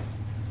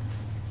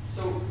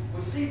 So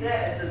we see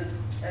that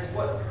as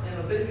what in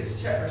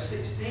Leviticus chapter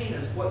 16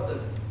 is what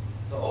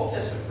the Old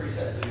Testament priests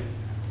had to do.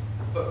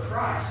 But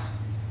Christ,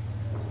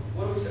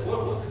 what do we say?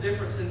 What's the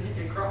difference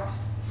in Christ?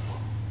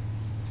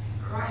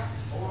 Christ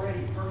is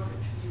already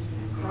perfect.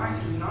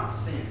 Christ has not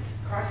sinned.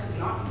 Christ has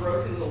not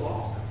broken the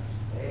law.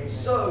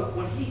 So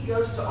when he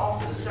goes to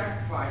offer the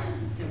sacrifice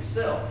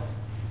himself,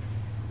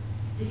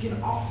 he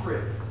can offer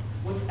it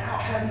without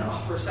having to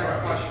offer a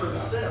sacrifice for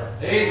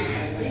himself.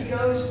 Amen. He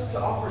goes to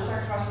offer a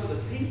sacrifice for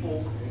the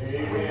people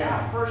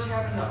without first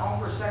having to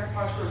offer a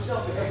sacrifice for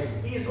himself, because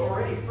he is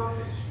already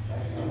perfect.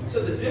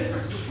 So the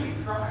difference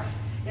between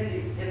Christ in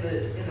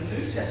the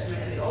New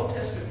Testament and the Old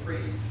Testament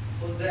priests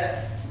was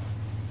that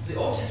the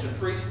Old Testament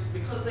priests,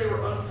 because they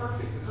were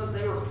unperfect, because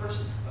they were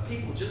a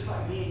people just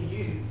like me and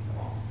you,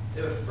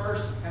 they would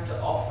first have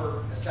to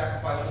offer a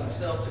sacrifice for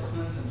themselves to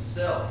cleanse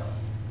themselves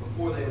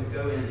before they would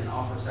go in and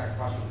offer a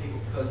sacrifice for people,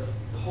 because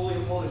the Holy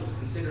of Holies was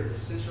considered the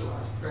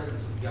centralized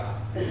presence of God.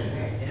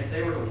 And if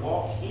they were to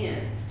walk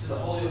in to the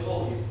Holy of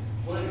Holies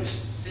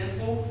blemished,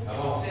 sinful,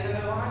 with sin in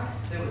their life,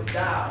 they would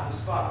die on the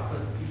spot,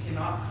 because you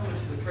cannot come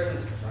into the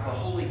presence of a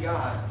holy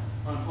God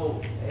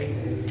unholy.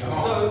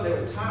 So they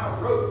would tie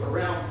a rope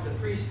around the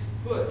priest's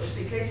foot just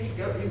in case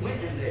he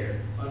went in there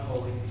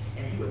unholy,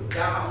 and he would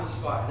die on the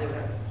spot. They would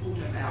have to pull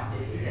him out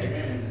if he had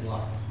sin in his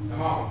life.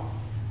 Come on.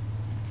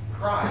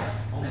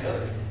 Christ, on the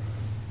other hand,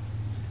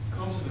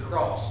 comes to the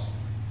cross,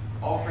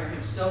 offering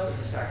himself as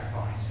a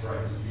sacrifice.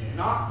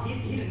 Right.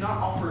 He did not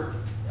offer,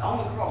 on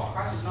the cross,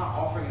 Christ was not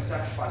offering a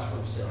sacrifice for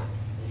himself.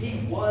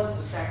 He was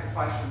the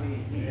sacrifice for me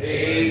and you.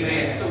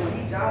 Amen. So when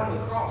he died on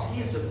the cross,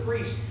 he is the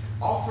priest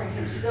offering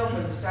himself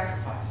as a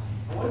sacrifice.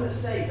 And what does it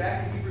say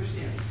back in Hebrews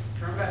 10?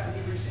 Turn back to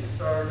Hebrews 10.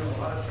 Sorry, we're doing a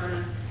lot of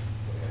turning.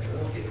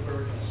 We'll get to where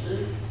we're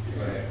going.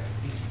 Go ahead.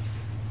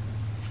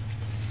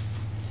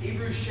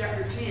 Hebrews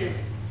chapter 10,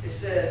 it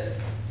says,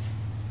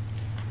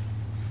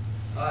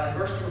 in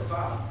verse number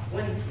 5,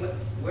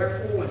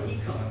 wherefore when he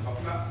cometh,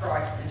 talking about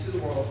Christ, into the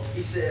world,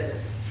 he says,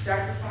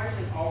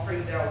 sacrifice and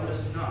offering thou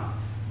wouldest not,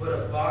 but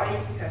a body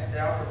hast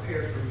thou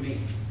prepared for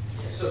me.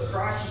 Yes. So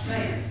Christ is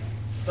saying,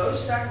 those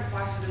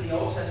sacrifices in the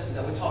Old Testament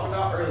that we talked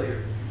about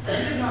earlier,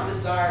 you did not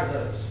desire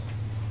those.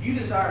 You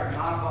desired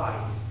my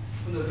body.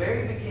 From the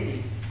very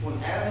beginning, when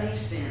Adam and Eve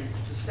sinned,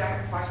 the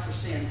sacrifice for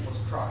sin was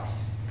Christ.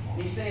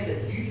 And he's saying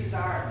that you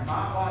desired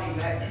my body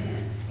back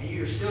then, and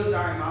you are still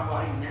desiring my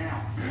body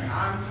now. And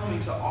I'm coming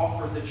to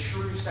offer the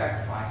true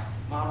sacrifice,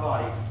 my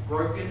body,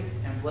 broken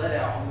and bled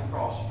out on the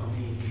cross for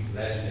me and you.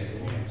 That's it.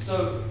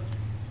 So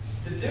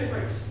the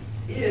difference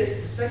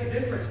is, the second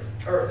difference,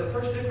 or the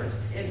first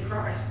difference in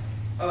Christ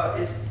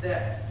is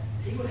that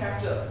he would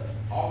have to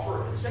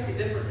offer, the second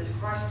difference is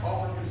Christ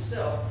offering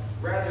himself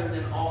rather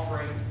than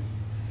offering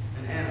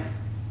an animal.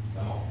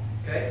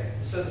 Okay?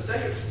 So the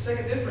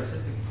second difference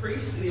is the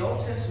priests in the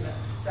Old Testament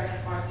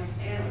sacrificed these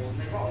animals, and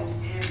they brought these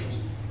animals,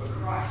 but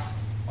Christ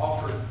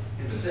offered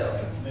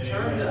himself.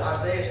 Turn to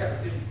Isaiah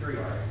chapter 53.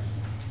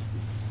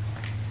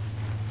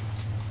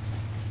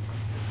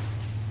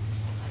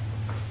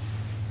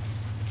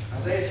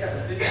 Isaiah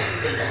chapter 53.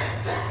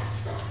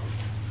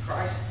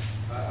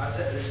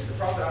 The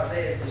prophet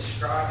Isaiah is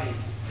describing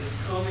this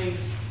coming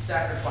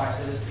sacrifice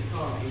that is to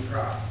come in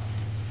Christ,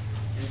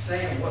 and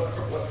saying what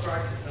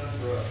Christ has done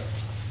for us.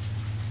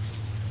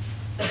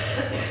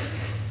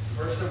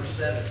 Verse number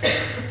 7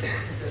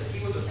 says,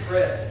 he was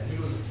oppressed and he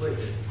was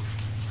afflicted,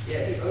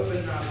 yet he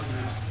opened not his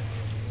mouth.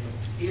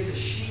 He is a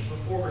sheep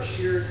before her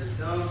shearers is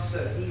dumb,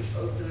 so he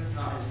openeth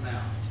not his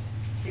mouth.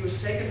 He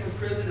was taken from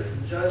prison and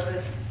from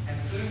judgment, and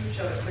who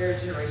shall declare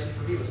his generation?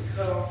 For he was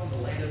cut off from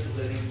the land of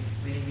the living,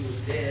 meaning he was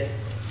dead.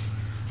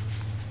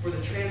 For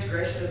the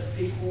transgression of the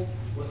people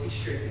was he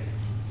stricken,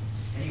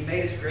 and he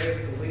made his grave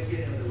with the wicked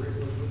and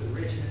with the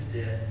rich in his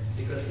death,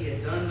 because he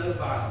had done no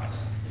violence,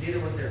 neither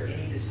was there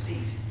any deceit.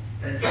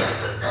 And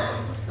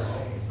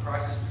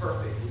Christ is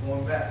perfect. We're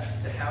going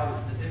back to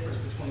how the difference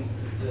between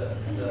the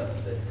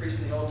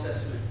priest in the Old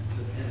Testament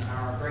and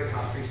our great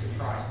high priest of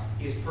Christ.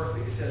 He is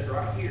perfect. It says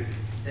right here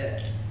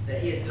that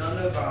he had done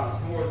no violence,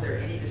 nor was there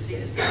any deceit.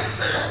 His body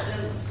was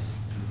sinless.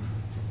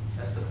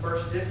 That's the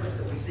first difference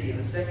that we see. And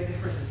the second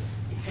difference is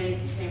he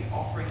came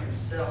offering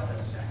himself as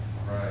a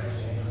sacrifice.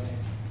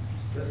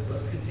 Right.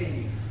 Let's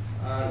continue.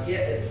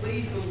 Yet it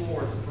pleased the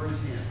Lord to bruise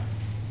him.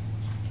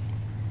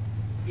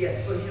 He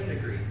hath put him to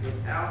grief.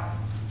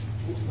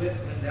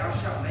 When thou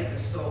shalt make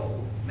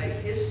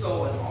his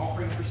soul an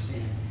offering for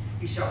sin,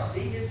 he shall see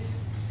his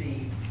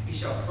seed, he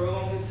shall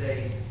prolong his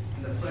days,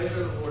 and the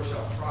pleasure of the Lord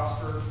shall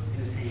prosper in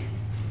his hand.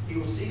 He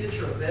will see the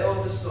travail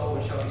of his soul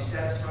and shall be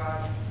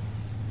satisfied.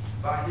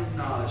 By his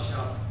knowledge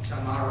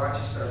shall my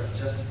righteous servant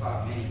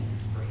justify many,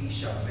 for he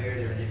shall bear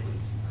their iniquity.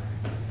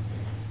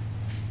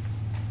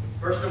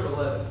 Verse number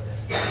 11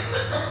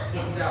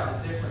 points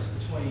out the difference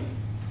between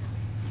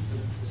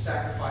the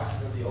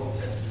sacrifices of the Old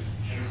Testament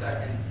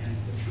and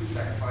the true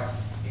sacrifice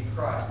in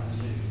Christ in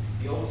the New.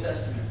 The Old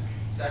Testament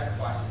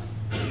sacrifices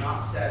do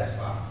not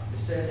satisfy. It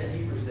says in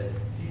Hebrews that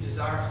you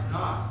desire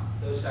not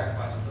those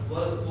sacrifices. The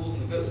blood of the bulls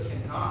and the goats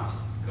cannot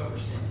cover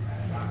sin.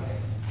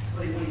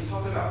 But when he's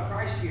talking about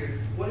Christ here,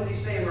 what does he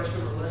say in verse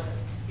number 11?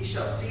 He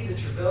shall see the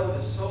travail of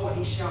his soul, and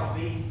he shall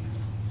be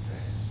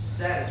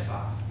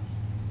satisfied.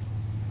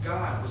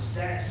 God was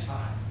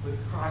satisfied with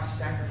Christ's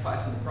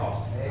sacrifice on the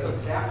cross,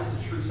 because that was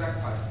the true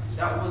sacrifice.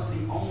 That was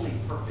the only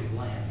perfect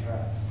lamb.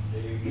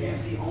 It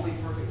was the only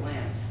perfect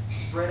lamb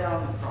spread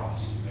out on the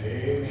cross.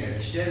 Amen.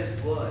 He shed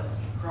his blood.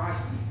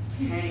 Christ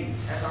came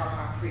as our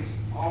high priest,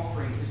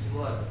 offering his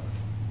blood.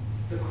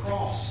 The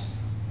cross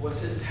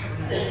was his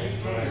tabernacle.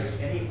 He came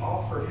and he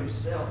offered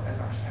himself as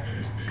our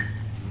sacrifice.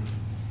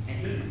 And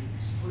he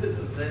split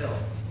the veil,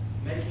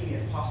 making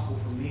it possible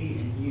for me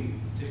and you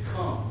to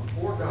come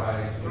before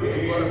God through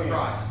the blood of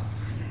Christ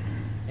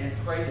and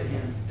pray to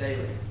him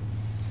daily.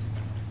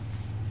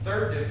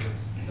 Third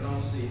difference that I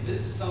want to see,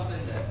 this is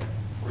something that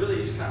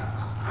really just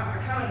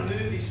I kind of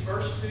knew these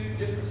first two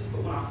differences,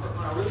 but when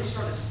I really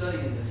started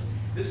studying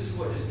this is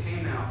what just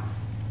came out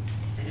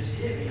and just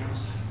hit me. I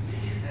was like,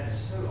 man, that is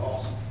so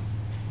awesome.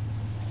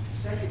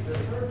 The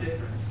third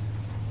difference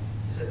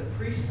is that the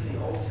priests in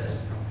the Old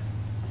Testament,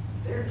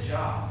 their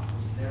job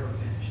was never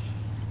finished.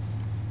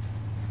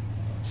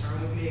 Turn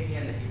with me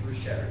again to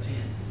Hebrews chapter 10.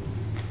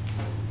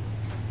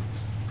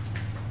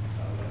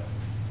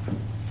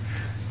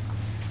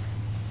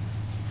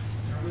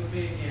 Turn with me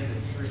again to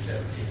Hebrews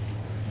chapter 10.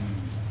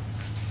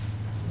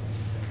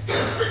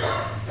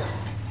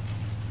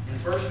 In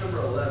verse number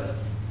 11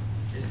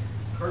 is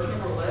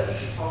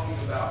talking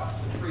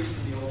about the priest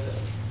in the Old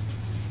Testament.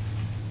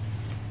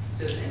 It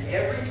says, "And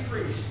every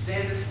priest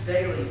standeth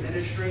daily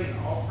ministering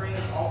and offering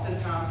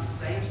oftentimes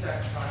the same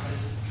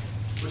sacrifices,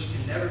 which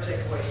can never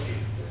take away sin."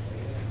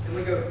 Then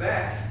we go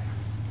back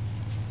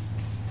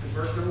to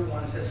verse number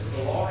 1. It says, "For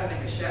the law having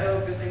a shadow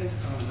of good things to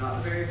come, and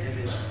not the very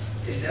image,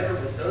 can never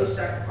with those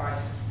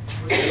sacrifices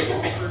which are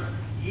offered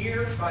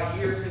year by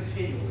year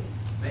continually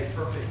make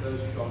perfect those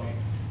who draw near."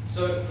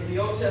 So in the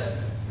Old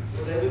Testament,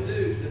 what they would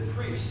do, the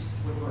priests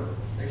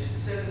it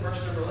says in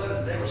verse number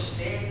 11, they were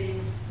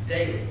standing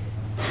daily,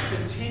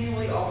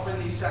 continually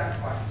offering these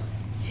sacrifices.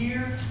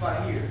 Year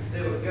by year,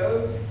 they would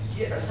go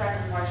get a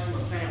sacrifice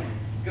from a family,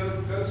 go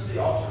to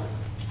the altar,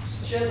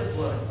 shed the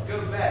blood,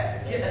 go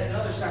back, get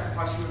another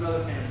sacrifice from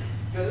another family,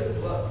 go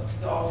to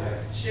the altar,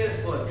 shed its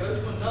blood, go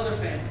to another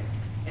family.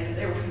 And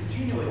they were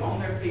continually on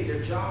their feet.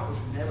 Their job was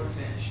never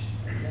finished.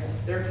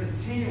 They're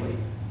continually,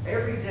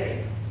 every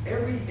day,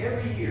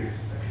 every year,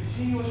 a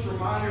continuous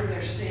reminder of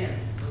their sin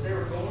was they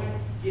were going,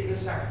 getting the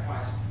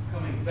sacrifice,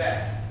 coming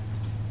back,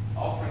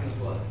 offering the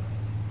blood.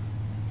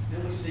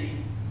 Then we see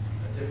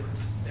a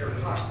difference. They were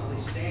constantly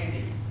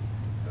standing.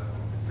 The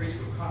priests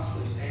were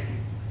constantly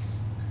standing.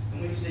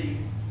 And we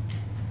see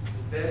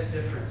the best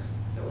difference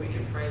that we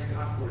can praise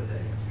God for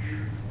today.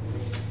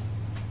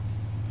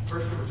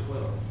 Verse number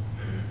 12.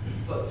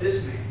 "But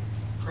this man,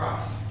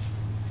 Christ,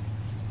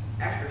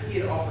 after he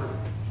had offered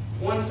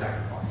one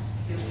sacrifice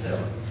himself,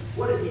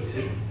 what did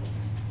he do?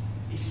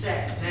 He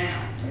sat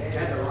down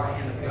at the right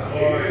hand of God.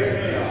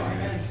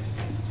 Amen.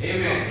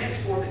 Amen.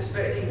 Henceforth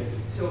expecting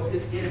till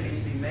his enemies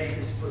be made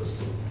his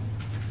footstool."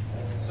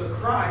 So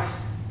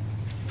Christ,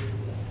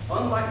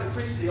 unlike the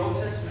priests of the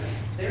Old Testament,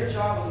 their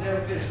job was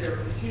never finished. They were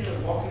continually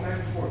walking back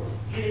and forth,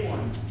 getting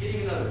one,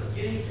 getting another,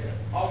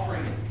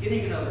 offering,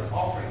 getting another,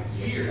 offering,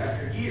 year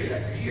after year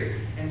after year.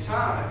 And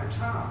time after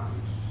time,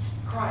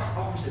 Christ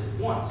offers it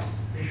once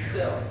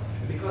himself.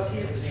 Because he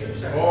is the true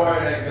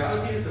sacrifice,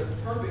 because he is the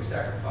perfect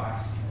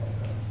sacrifice,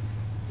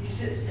 he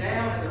sits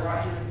down at the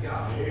right hand of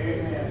God.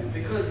 Amen.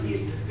 Because he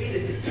has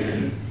defeated his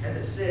enemies, as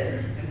it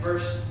said in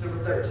verse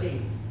number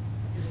 13,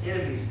 his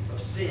enemies of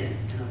sin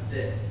and of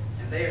death.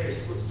 And they are his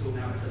footstool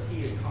now because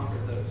he has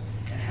conquered those.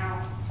 And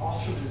how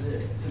awesome is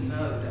it to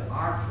know that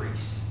our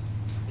priest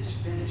is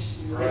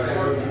finished. His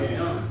work is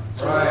done.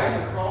 So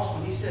on the cross,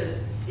 when he says,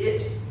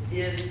 "It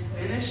is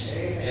finished,"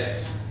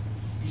 yes,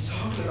 he's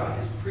talking about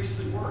his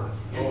priestly work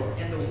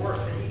and the work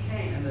that he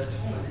came and the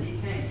atonement that he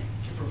came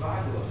to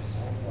provide to us.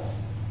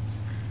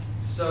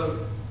 So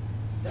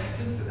that's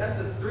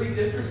the three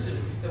differences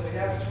that we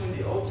have between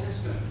the Old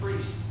Testament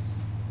priest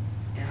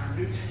and our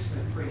New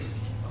Testament priest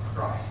of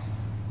Christ.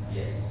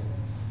 Yes.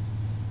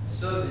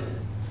 So then,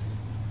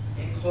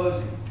 in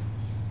closing,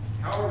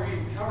 how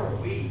are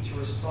we to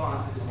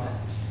respond to this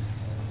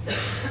message?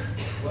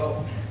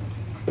 Well,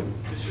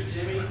 Mr.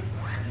 Jimmy,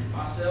 and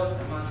myself,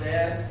 and my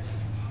dad,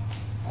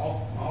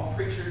 all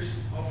preachers,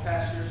 all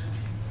pastors,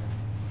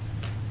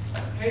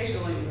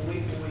 occasionally when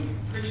we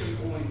preach,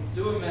 when we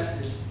do a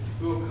message,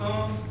 we will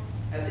come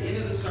at the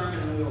end of the sermon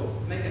and we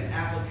will make an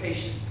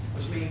application,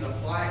 which means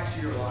apply it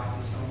to your life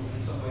in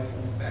some way,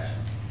 form, or fashion.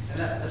 And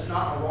that's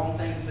not a wrong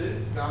thing to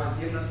do. God has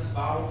given us this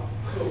Bible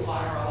to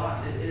apply to our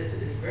life. It's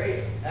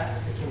very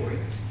applicatory,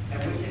 and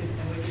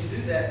we can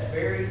do that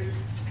very,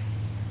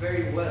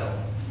 very well.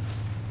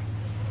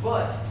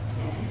 But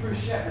in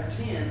Hebrews chapter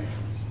 10,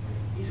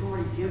 he's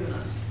already given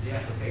us the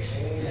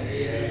application.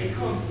 And he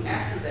comes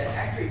after that,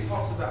 after he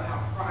talks about how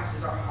Christ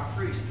is our high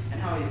priest, and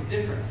how he is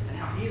different, and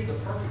how he is the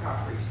perfect high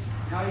priest,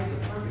 and how he's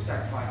the perfect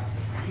sacrifice.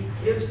 And he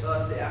gives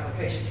us the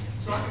application.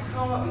 So I could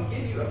come up and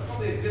give you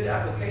probably a good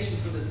application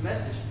for this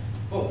message.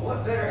 But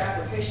what better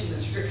application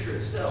than Scripture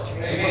itself?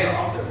 Amen. What the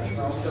author of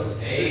Hebrews tells us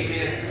to do.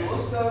 Amen. So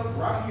let's go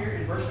right here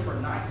in verse number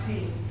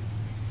 19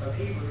 of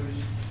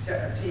Hebrews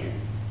chapter 10.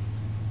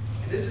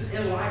 And this is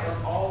in light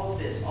of all of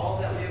this, all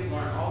that we have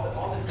learned, all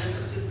the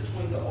differences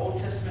between the Old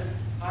Testament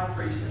high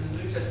priest and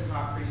the New Testament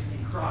high priest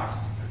in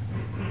Christ.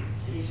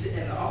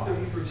 And the author of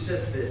Hebrews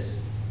says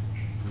this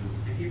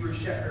in Hebrews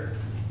chapter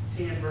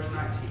 10, verse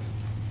 19.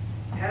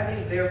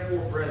 "Having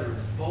therefore, brethren,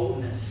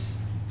 boldness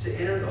to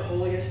enter the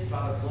holiest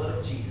by the blood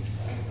of Jesus,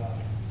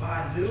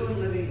 by a new and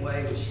living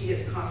way which he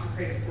has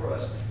consecrated for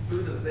us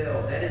through the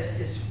veil, that is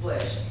his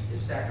flesh,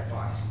 his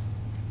sacrifice.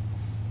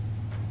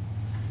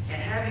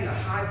 And having a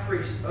high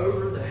priest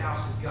over the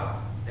house of God,"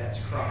 that's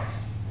Christ.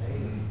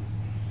 Amen.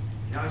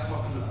 Now he's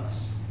talking to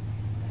us.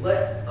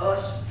 "Let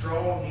us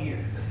draw near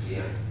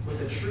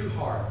with a true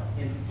heart,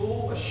 in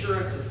full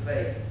assurance of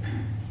faith,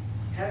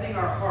 having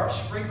our hearts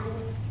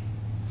sprinkled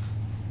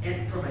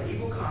and from an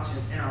evil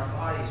conscience and our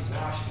bodies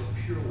washed with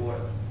pure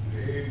water.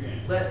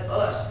 Amen. Let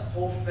us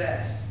hold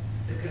fast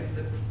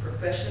the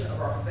profession of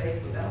our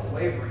faith without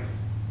wavering,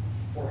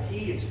 for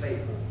he is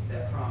faithful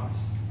that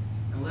promised.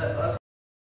 And let us